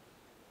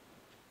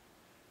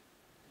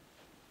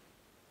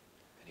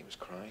 And he was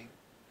crying?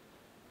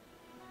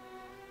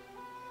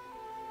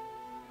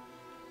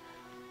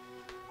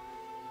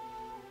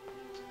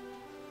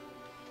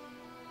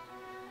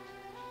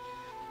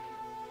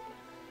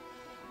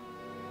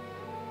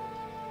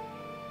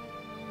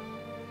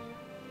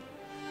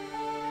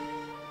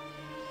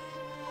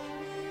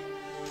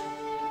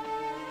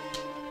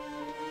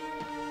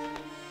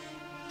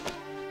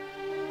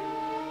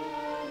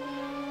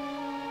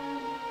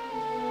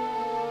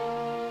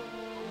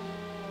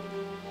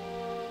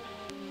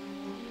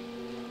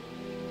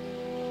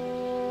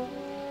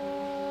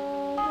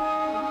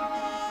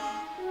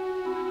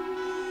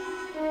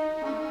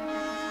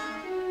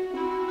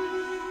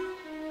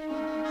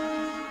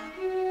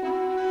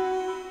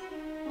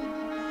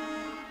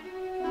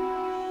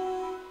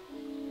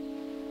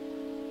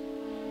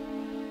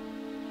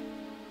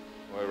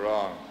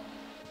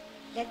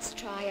 Let's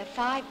try a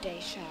 5-day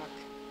shark.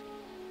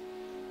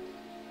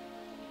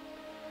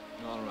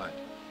 All right.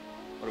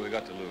 What do we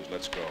got to lose?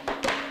 Let's go.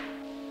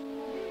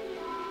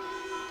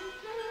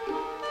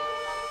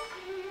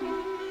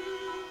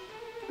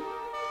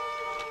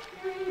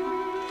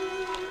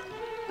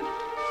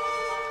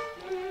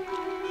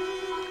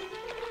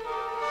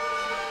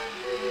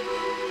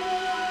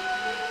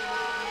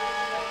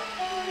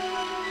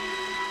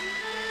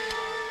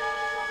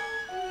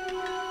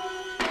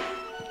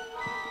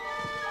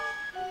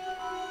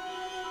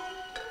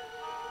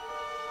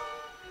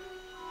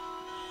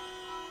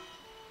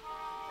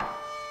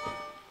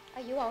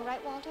 Are you all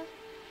right, Walter?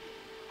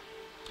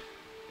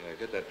 Yeah,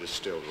 get that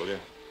distilled, will you?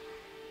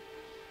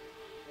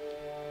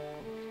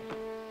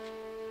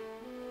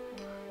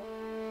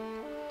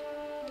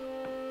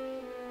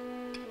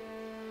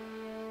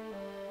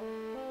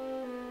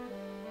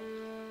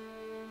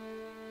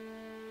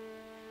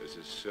 This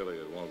is silly.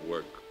 It won't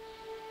work.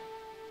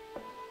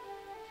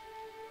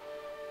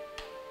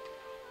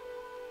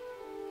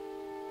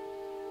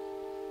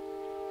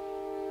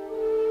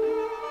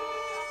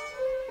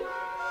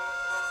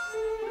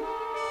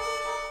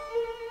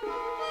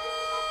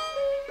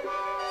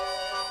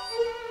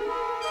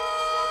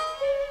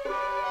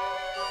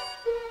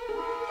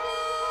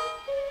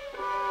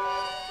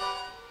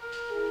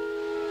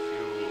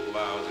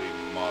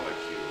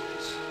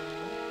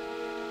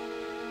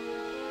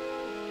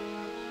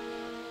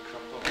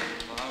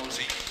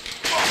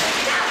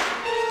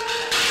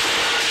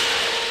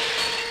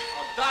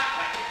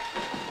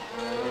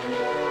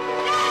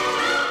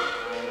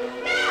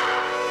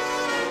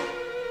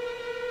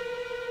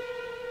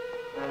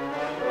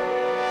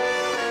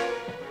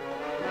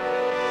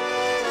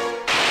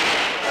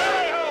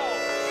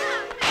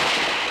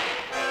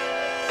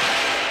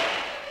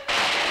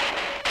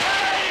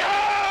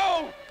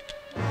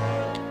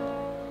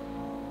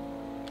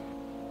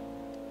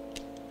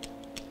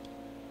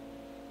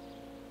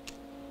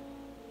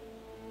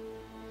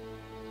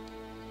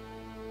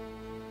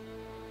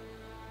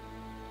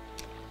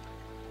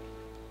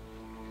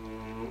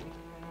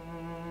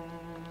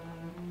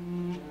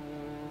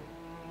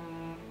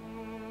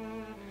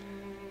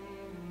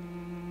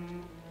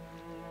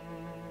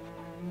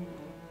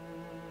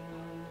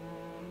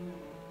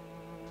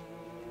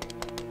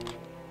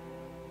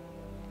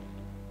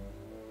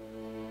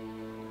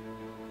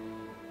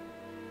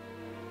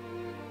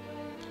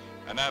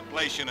 An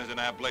ablation is an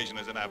ablation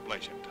is an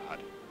ablation, Todd.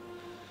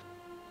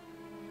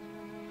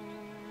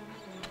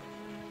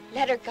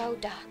 Let her go,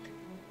 Doc.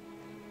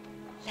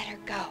 Let her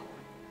go.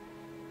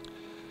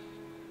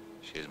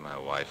 She's my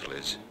wife,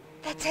 Liz.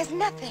 That says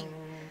nothing.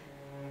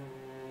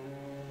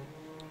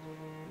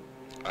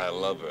 I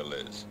love her,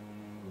 Liz.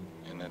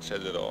 And that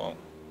says it all.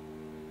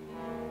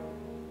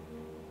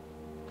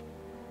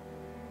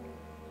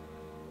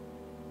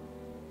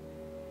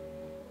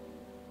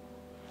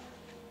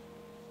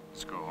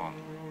 Let's go home.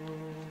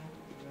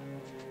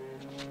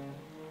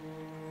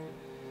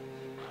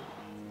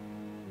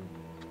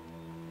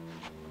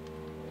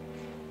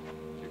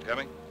 You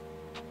coming?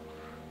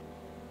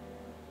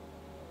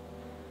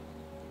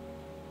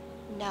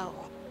 No.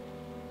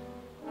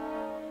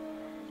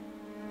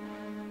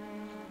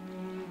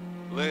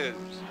 Liz.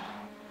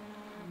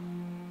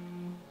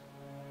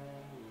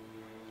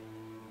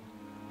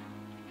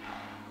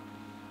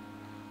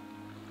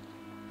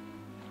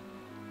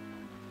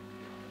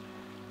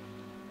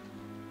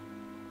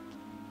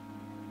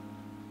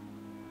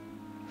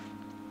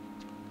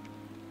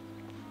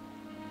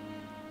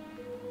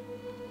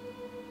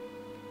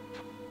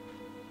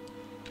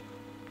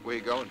 Where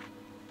you going?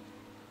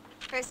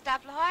 First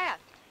stop, La Jolla.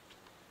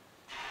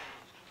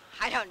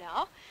 I don't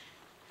know.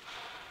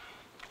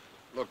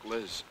 Look,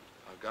 Liz,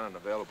 I've got an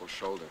available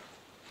shoulder.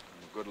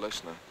 I'm a good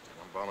listener, and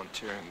I'm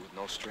volunteering with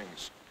no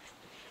strings.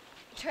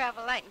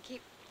 Travel light and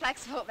keep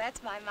flexible,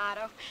 that's my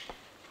motto.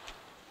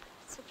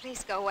 So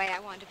please go away. I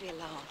want to be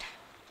alone.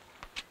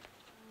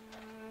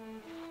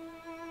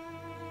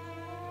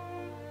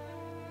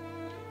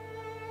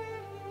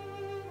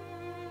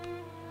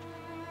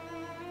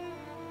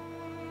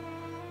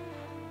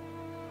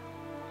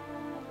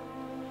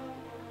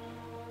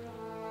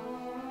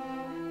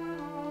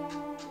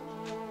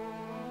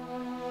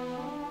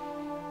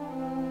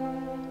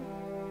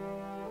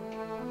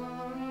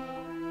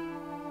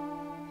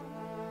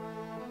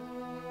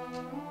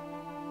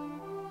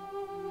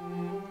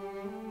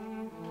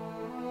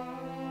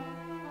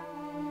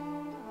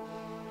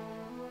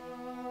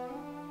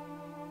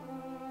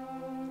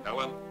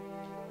 Helen?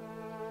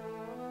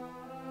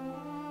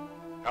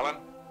 Helen?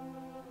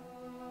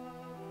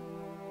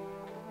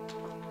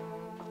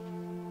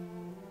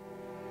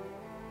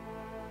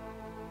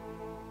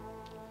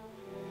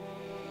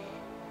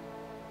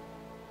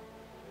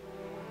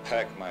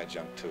 Pack my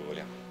junk too, will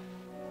you?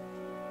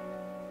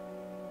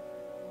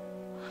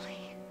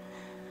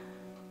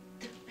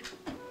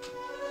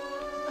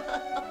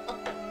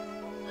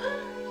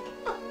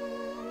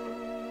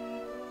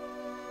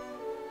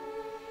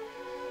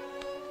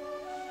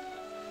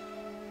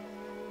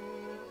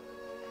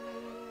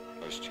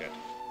 Where's Chet?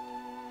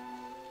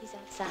 He's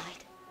outside.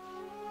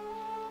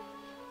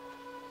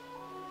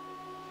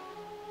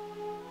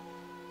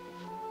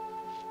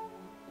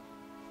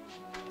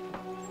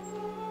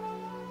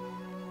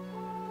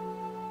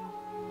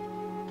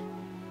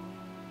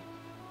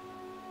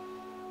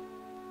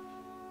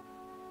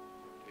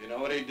 You know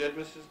what he did,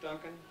 Mrs.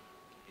 Duncan?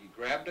 He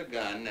grabbed a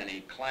gun and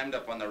he climbed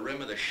up on the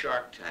rim of the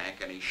shark tank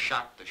and he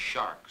shot the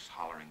sharks,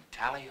 hollering,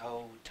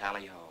 "Tally-ho,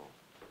 tally-ho."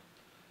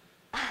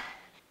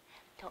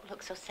 Don't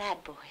look so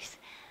sad, boys.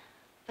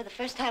 For the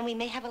first time, we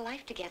may have a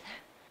life together.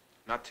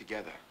 Not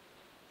together.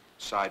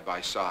 Side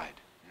by side.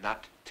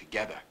 Not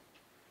together.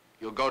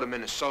 You'll go to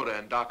Minnesota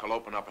and Doc will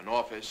open up an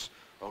office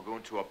or go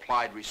into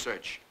applied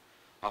research.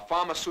 A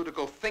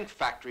pharmaceutical think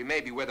factory may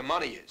be where the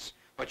money is,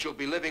 but you'll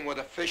be living with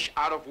a fish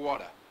out of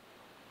water.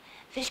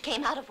 Fish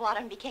came out of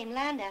water and became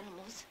land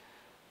animals.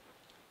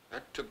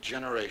 That took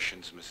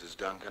generations, Mrs.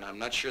 Duncan. I'm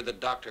not sure the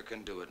doctor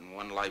can do it in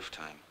one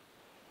lifetime.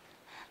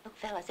 Look,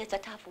 fellas, it's a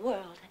tough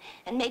world.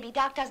 And maybe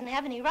Doc doesn't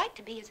have any right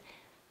to be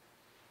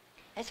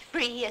as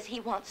free as he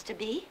wants to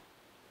be.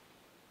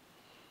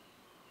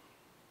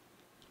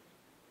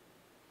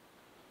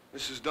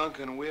 Mrs.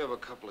 Duncan, we have a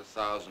couple of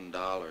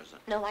 $1,000.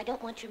 No, I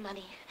don't want your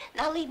money.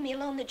 Now leave me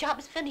alone. The job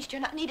is finished.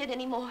 You're not needed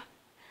anymore.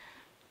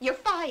 You're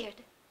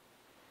fired.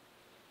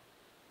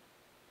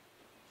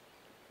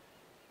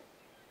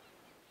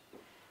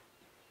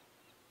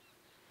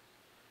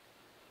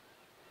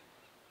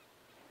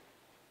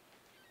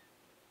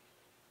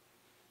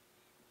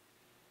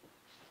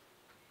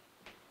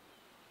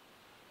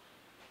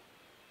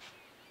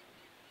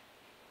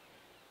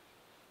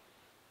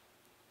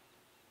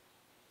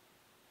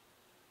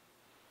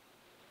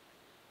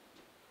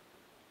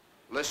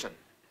 Listen,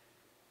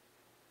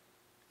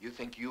 you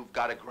think you've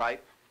got a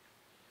gripe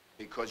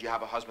because you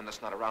have a husband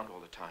that's not around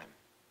all the time,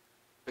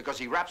 because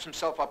he wraps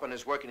himself up in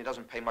his work and he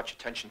doesn't pay much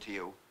attention to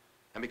you,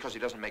 and because he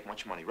doesn't make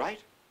much money,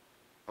 right?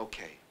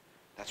 Okay,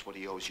 that's what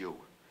he owes you.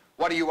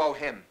 What do you owe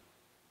him?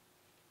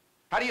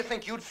 How do you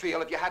think you'd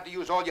feel if you had to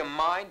use all your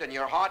mind and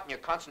your heart and your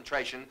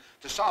concentration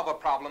to solve a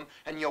problem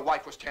and your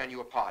wife was tearing you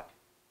apart?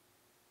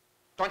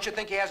 Don't you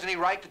think he has any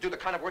right to do the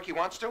kind of work he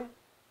wants to?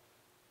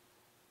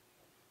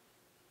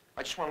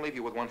 I just want to leave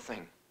you with one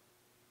thing.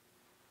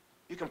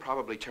 You can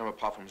probably tear him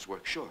apart from his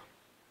work, sure.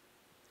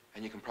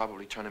 And you can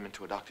probably turn him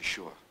into a doctor,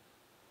 sure.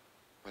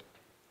 But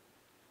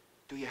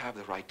do you have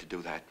the right to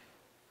do that?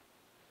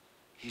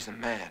 He's a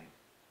man.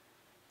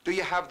 Do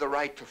you have the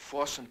right to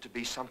force him to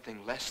be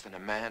something less than a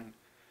man?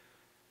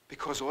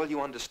 Because all you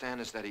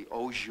understand is that he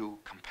owes you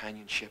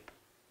companionship.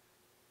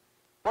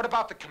 What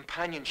about the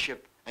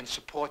companionship and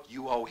support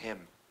you owe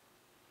him?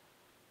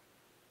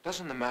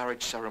 Doesn't the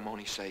marriage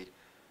ceremony say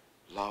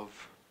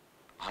love,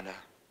 honor,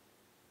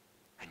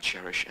 and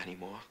cherish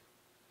anymore?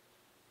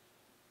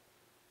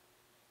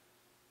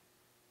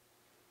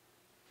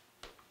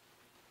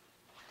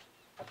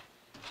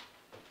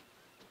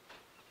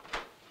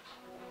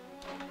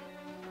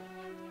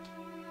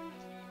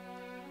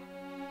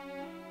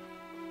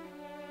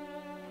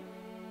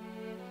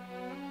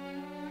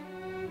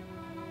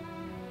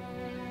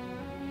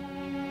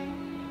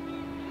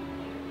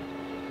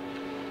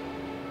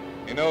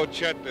 You know,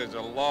 Chet, there's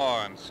a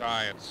law in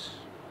science.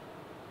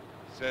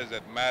 It says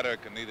that matter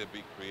can neither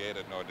be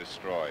created nor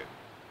destroyed.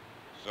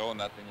 So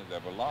nothing is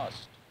ever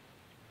lost.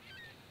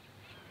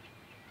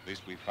 At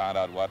least we found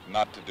out what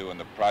not to do in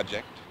the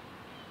project.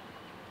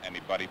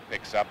 Anybody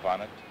picks up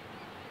on it,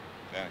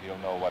 then he'll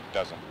know what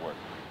doesn't work.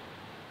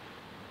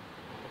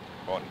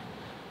 Bonnie.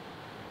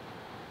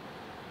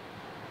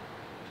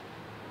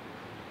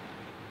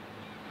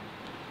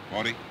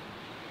 Bonnie?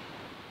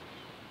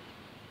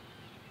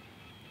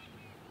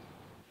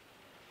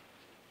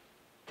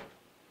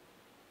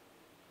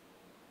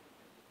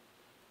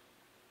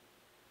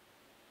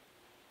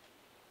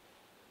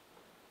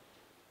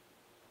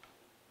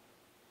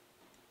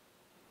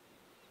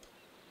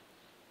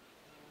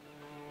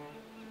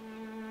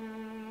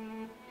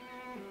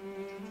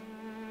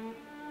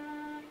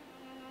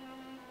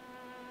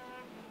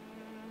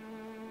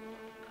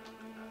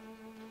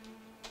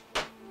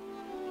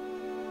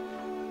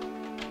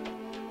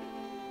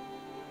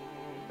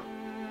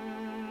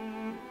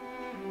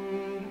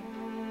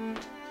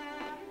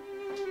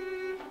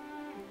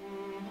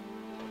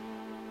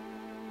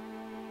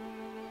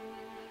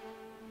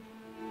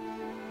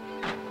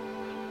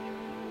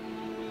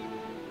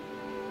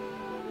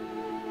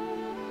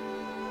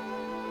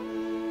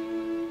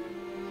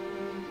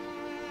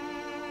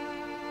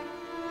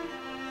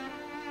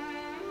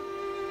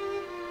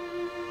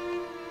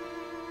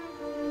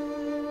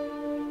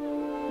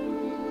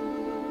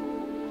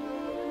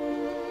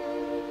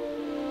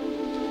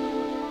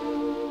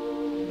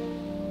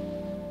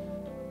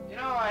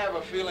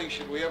 feeling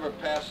should we ever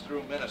pass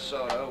through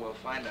Minnesota, we'll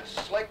find a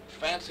slick,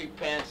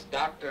 fancy-pants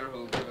doctor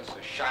who'll give us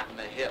a shot in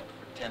the hip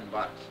for $10.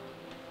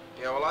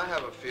 Yeah, well, I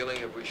have a feeling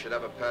if we should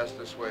ever pass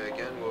this way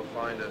again, we'll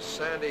find a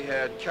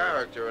sandy-haired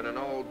character in an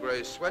old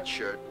gray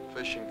sweatshirt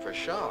fishing for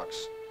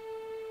sharks.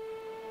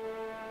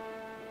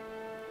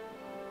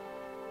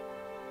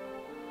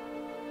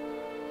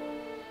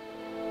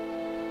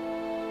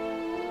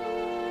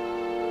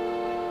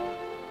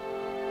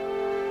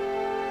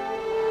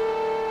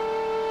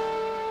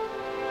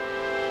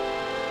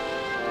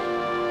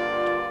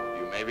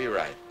 Be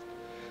right.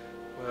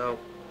 Well,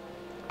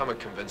 I'm a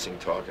convincing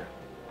talker.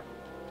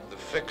 The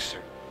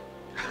fixer.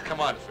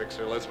 Come on,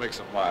 fixer, let's make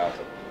some miles.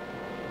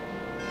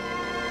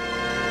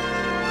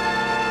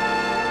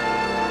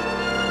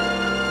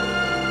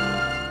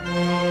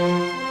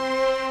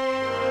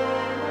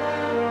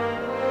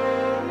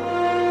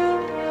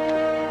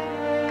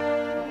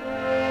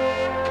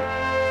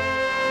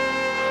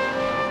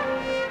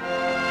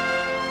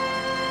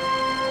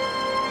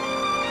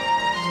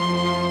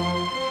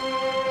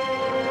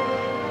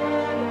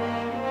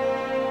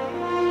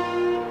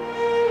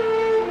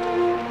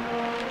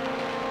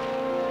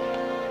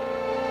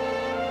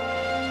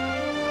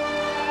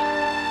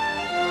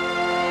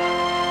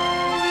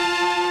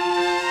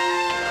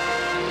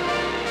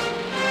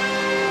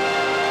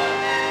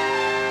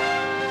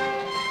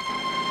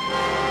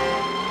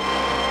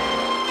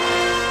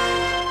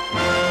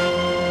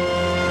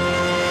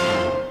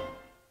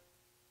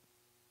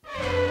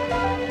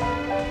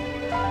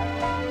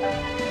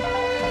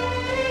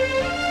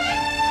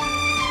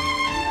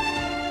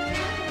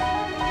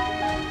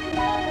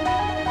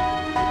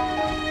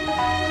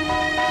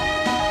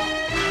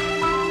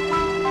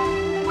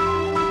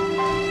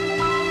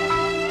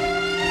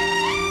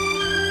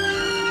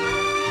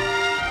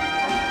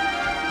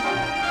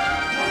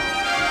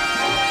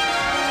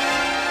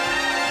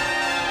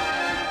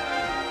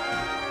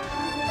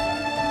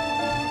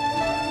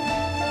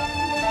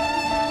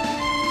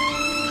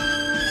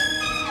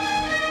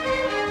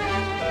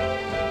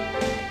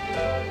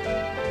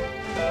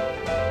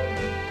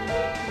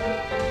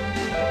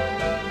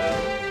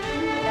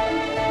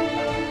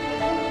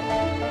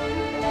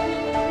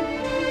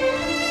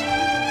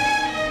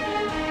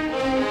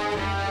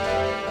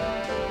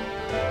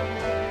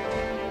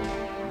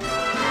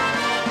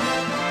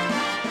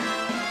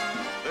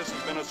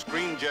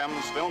 Screen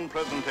Gems film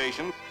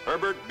presentation,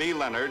 Herbert B.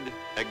 Leonard,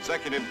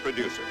 executive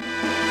producer.